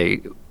as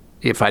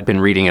if I'd been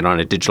reading it on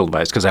a digital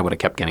device, because I would have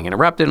kept getting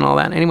interrupted and all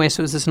that. Anyway,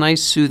 so it was this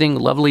nice, soothing,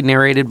 lovely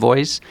narrated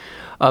voice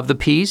of the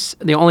piece.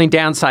 The only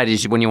downside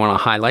is when you want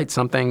to highlight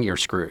something, you're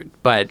screwed.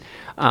 But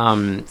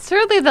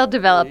certainly they'll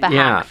develop a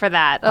hack for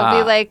that. It'll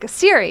be like,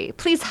 Siri,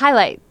 please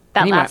highlight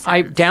last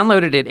I sentence.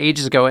 downloaded it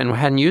ages ago and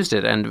hadn't used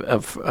it, and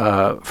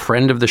a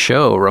friend of the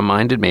show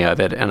reminded me of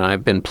it, and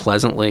I've been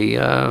pleasantly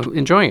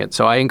enjoying it.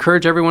 So I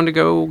encourage everyone to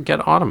go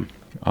get Autumn.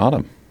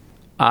 Autumn.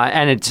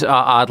 And it's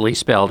oddly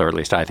spelled, or at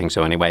least I think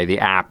so anyway. The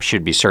app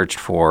should be searched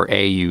for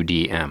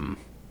AUDM.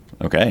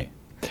 Okay.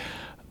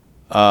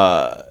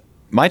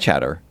 My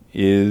chatter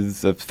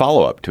is a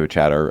follow-up to a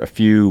chatter a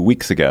few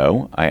weeks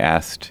ago. I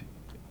asked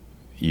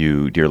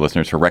you, dear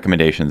listeners, for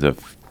recommendations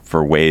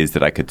for ways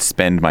that I could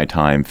spend my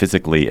time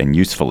physically and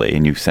usefully.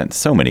 And you've sent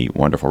so many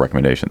wonderful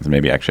recommendations.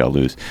 Maybe actually I'll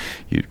lose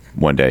you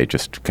one day,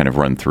 just kind of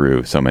run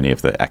through so many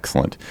of the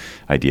excellent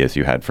ideas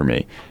you had for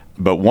me.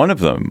 But one of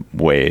them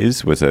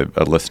ways was a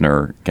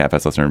listener,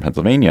 GabFest listener in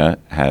Pennsylvania,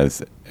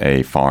 has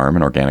a farm,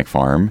 an organic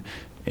farm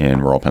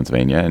in rural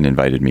Pennsylvania, and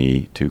invited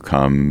me to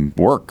come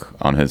work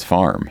on his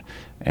farm.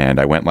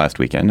 And I went last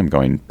weekend. I'm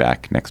going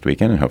back next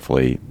weekend and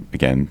hopefully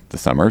again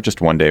this summer,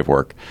 just one day of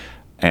work.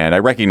 And I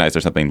recognize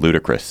there's something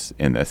ludicrous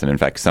in this. And in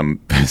fact, some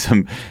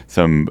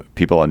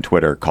people on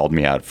Twitter called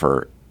me out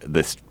for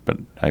this, but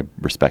I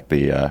respect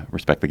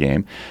the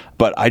game.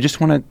 But I just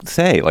want to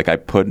say, like, I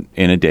put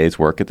in a day's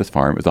work at this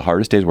farm. It was the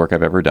hardest day's work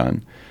I've ever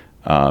done,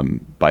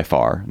 by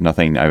far.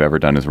 Nothing I've ever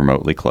done is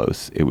remotely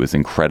close. It was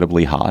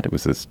incredibly hot. It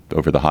was this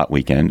over the hot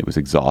weekend. It was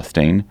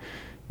exhausting.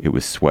 It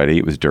was sweaty.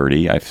 It was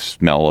dirty. I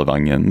smell of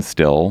onions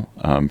still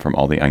from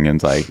all the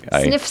onions.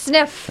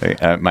 Sniff.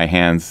 My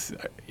hands,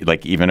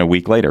 like even a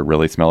week later,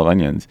 really smell of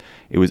onions.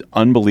 It was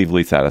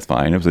unbelievably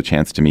satisfying. It was a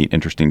chance to meet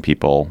interesting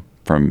people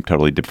from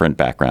totally different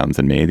backgrounds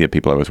than me. The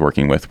people I was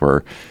working with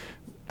were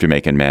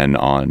Jamaican men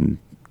on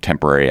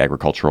temporary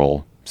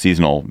agricultural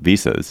seasonal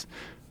visas.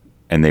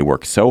 And they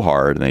work so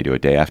hard and they do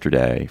it day after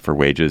day for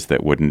wages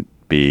that wouldn't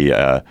be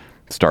a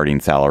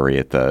starting salary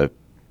at the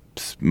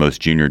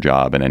most junior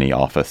job in any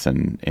office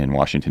in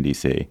Washington,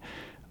 D.C.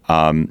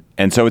 And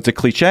so it's a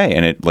cliche,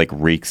 and it like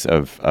reeks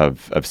of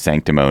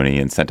sanctimony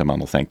and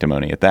sentimental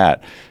sanctimony at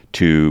that,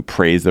 to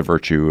praise the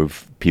virtue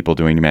of people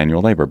doing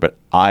manual labor. But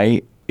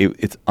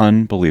it's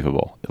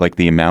unbelievable, like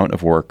the amount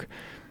of work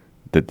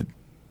that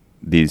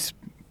these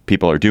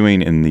people are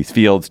doing in these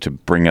fields to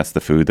bring us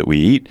the food that we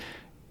eat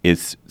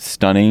is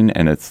stunning.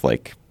 And it's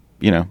like,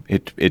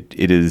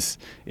 it is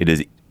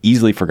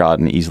easily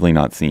forgotten, easily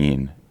not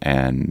seen.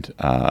 And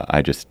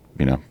I just,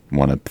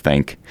 want to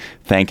thank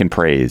and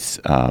praise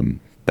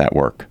that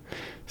work.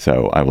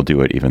 So I will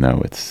do it, even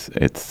though it's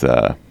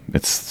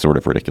sort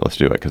of ridiculous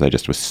to do it, because I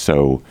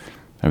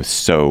was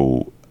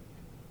so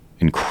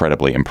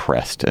incredibly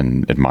impressed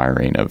and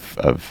admiring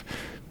of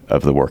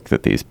the work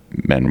that these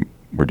men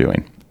were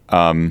doing.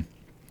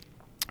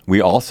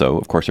 We also,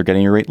 of course, are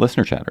getting your great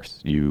listener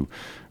chatters. You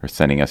are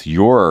sending us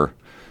your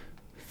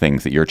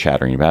things that you're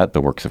chattering about,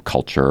 the works of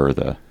culture,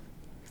 the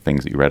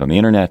things that you read on the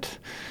internet,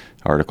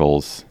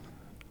 articles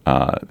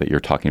that you're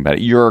talking about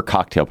at your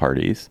cocktail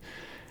parties,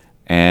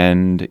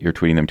 and you're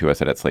tweeting them to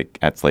us at Slate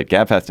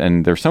Gabfest.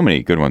 And there's so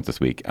many good ones this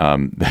week.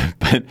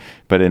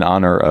 But in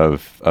honor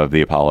of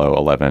the Apollo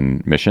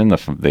 11 mission,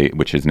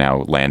 which has now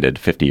landed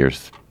 50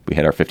 years, we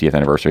had our 50th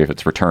anniversary of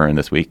its return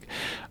this week.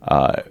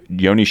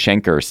 Yoni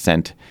Shenker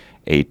sent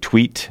a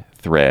tweet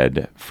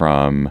thread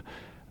from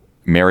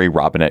Mary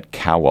Robinette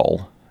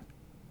Cowell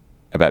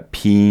about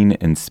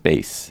peeing in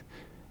space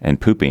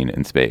and pooping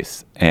in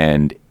space.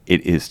 And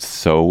it is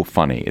so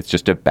funny. It's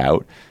just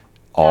about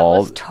all.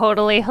 That was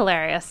totally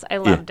hilarious. I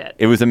loved it.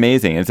 It was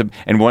amazing.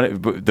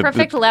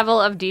 Perfect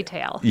level of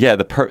detail. Yeah.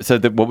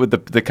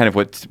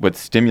 What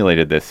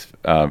stimulated this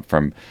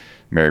from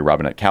Mary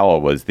Robinette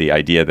Cowell was the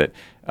idea that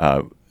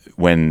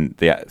when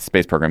the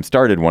space program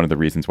started, one of the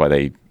reasons why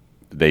they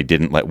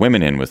didn't let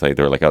women in was they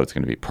were like, oh, it's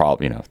going to be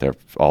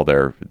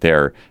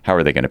how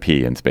are they going to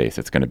pee in space?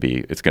 It's going to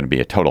be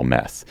a total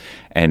mess.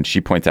 And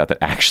she points out that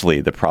actually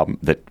the problem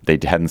that they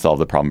hadn't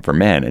solved the problem for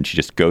men. And she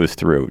just goes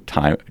through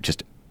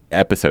just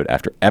episode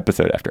after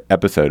episode after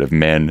episode of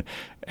men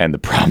and the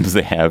problems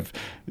they have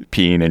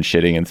peeing and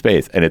shitting in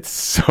space. And it's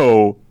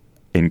so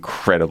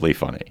incredibly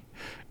funny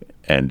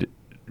and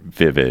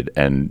vivid.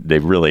 And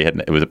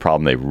it was a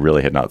problem they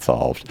really had not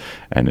solved.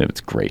 And it was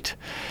great.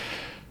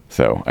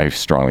 So I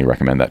strongly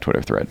recommend that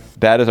Twitter thread.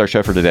 That is our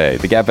show for today.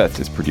 The Gabfest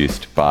is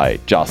produced by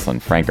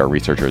Jocelyn Frank. Our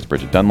researcher is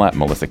Bridget Dunlap.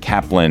 Melissa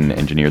Kaplan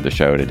engineered the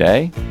show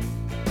today.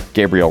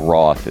 Gabriel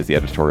Roth is the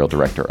editorial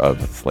director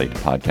of Slate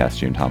Podcasts.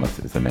 June Thomas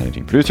is the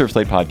managing producer of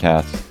Slate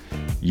Podcasts.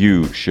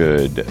 You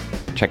should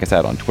check us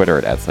out on Twitter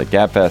at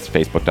 @SlateGabfest,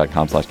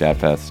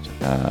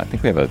 Facebook.com/Gabfest. I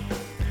think we have a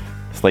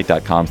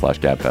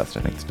Slate.com/Gabfest.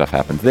 I think stuff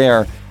happens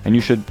there. And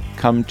you should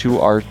come to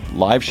our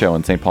live show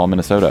in St. Paul,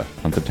 Minnesota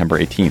on September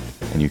 18th.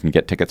 And you can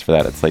get tickets for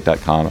that at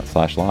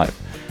slate.com/live.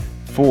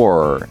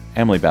 For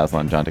Emily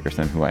Bazelon, John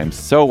Dickerson, who I am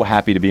so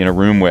happy to be in a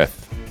room with,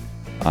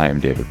 I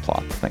am David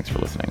Plotz. Thanks for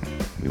listening.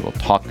 We will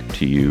talk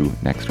to you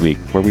next week,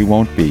 where we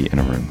won't be in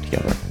a room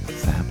together.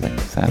 Sadly.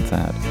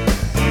 Sad.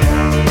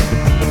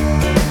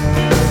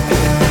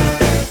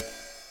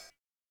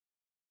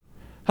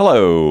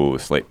 Hello,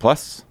 Slate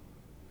Plus.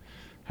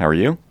 How are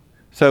you?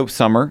 So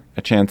summer,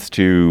 a chance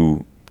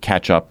to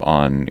catch up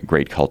on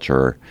great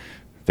culture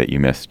that you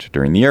missed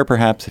during the year,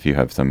 perhaps if you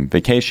have some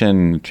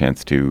vacation,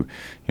 chance to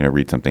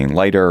read something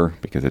lighter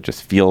because it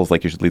just feels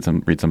like you should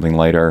read something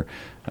lighter,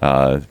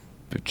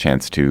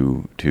 chance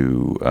to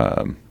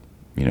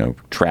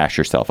trash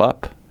yourself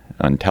up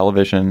on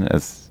television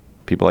as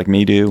people like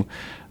me do.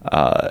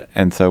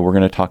 And so we're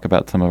going to talk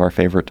about some of our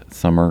favorite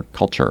summer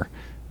culture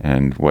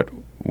and what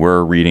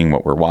we're reading,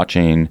 what we're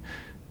watching,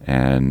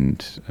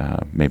 and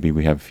maybe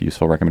we have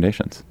useful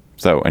recommendations.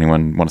 So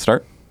anyone want to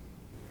start?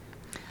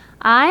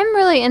 I'm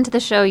really into the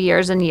show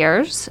Years and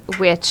Years,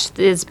 which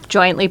is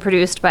jointly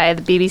produced by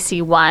the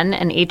BBC One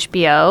and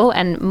HBO,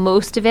 and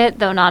most of it,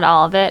 though not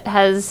all of it,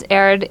 has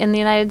aired in the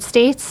United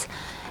States.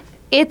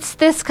 It's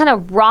this kind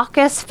of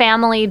raucous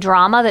family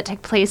drama that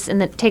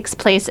takes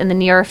place in the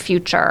near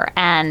future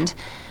and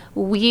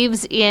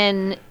weaves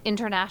in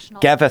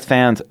international... GabFest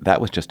fans, that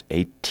was just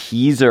a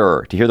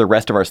teaser. To hear the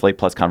rest of our Slate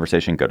Plus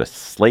conversation, go to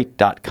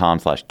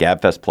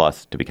slate.com/GabFest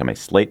Plus to become a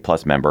Slate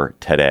Plus member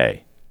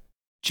today.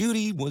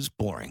 Judy was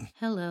boring.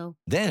 Hello.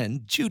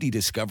 Then Judy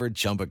discovered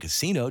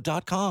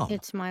ChumbaCasino.com.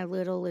 It's my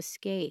little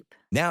escape.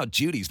 Now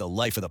Judy's the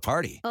life of the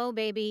party. Oh,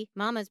 baby,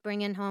 mama's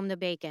bringing home the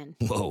bacon.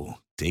 Whoa,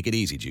 take it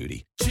easy,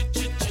 Judy.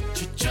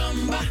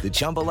 The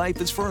Chumba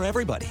life is for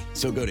everybody.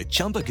 So go to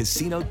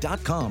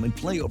ChumbaCasino.com and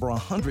play over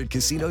 100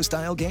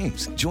 casino-style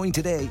games. Join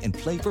today and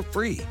play for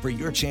free for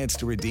your chance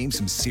to redeem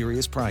some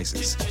serious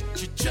prizes.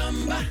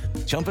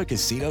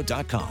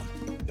 ChumbaCasino.com.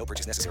 No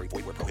purchase necessary.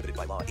 Void where prohibited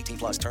by law.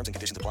 18+ terms and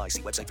conditions apply.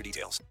 See website for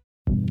details.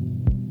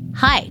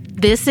 Hi,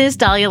 this is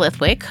Dahlia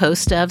Lithwick,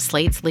 host of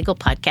Slate's legal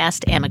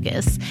podcast,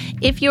 Amicus.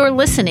 If you're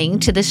listening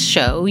to this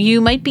show, you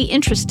might be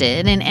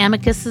interested in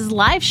Amicus's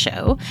live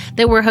show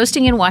that we're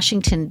hosting in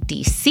Washington,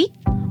 D.C.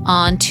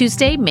 on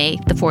Tuesday, May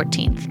the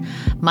 14th.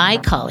 My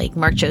colleague,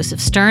 Mark Joseph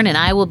Stern, and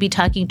I will be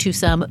talking to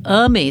some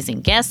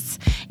amazing guests,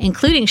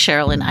 including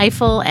Sherrilyn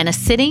Ifill and a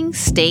sitting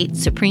state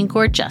Supreme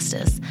Court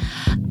justice,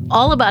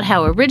 all about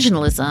how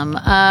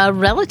originalism, a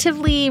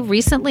relatively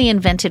recently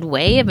invented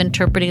way of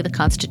interpreting the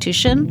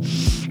Constitution,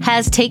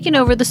 has taken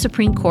over the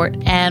Supreme Court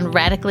and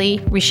radically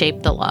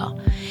reshaped the law.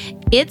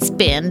 It's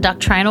been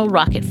doctrinal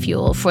rocket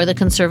fuel for the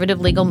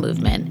conservative legal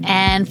movement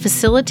and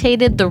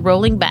facilitated the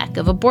rolling back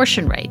of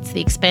abortion rights,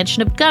 the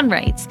expansion of gun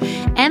rights,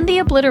 and the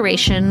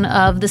obliteration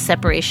of the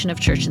separation of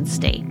church and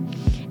state.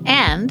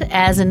 And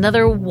as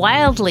another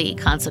wildly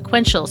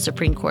consequential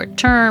Supreme Court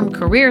term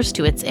careers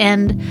to its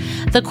end,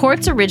 the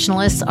court's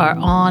originalists are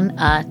on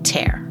a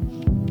tear.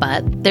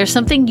 But there's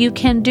something you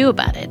can do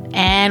about it,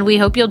 and we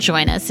hope you'll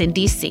join us in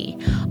D.C.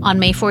 on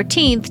May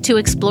 14th to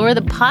explore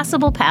the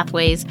possible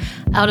pathways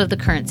out of the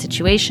current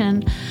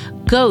situation.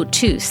 Go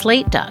to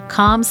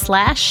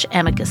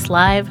slate.com/Amicus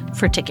Live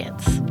for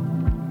tickets.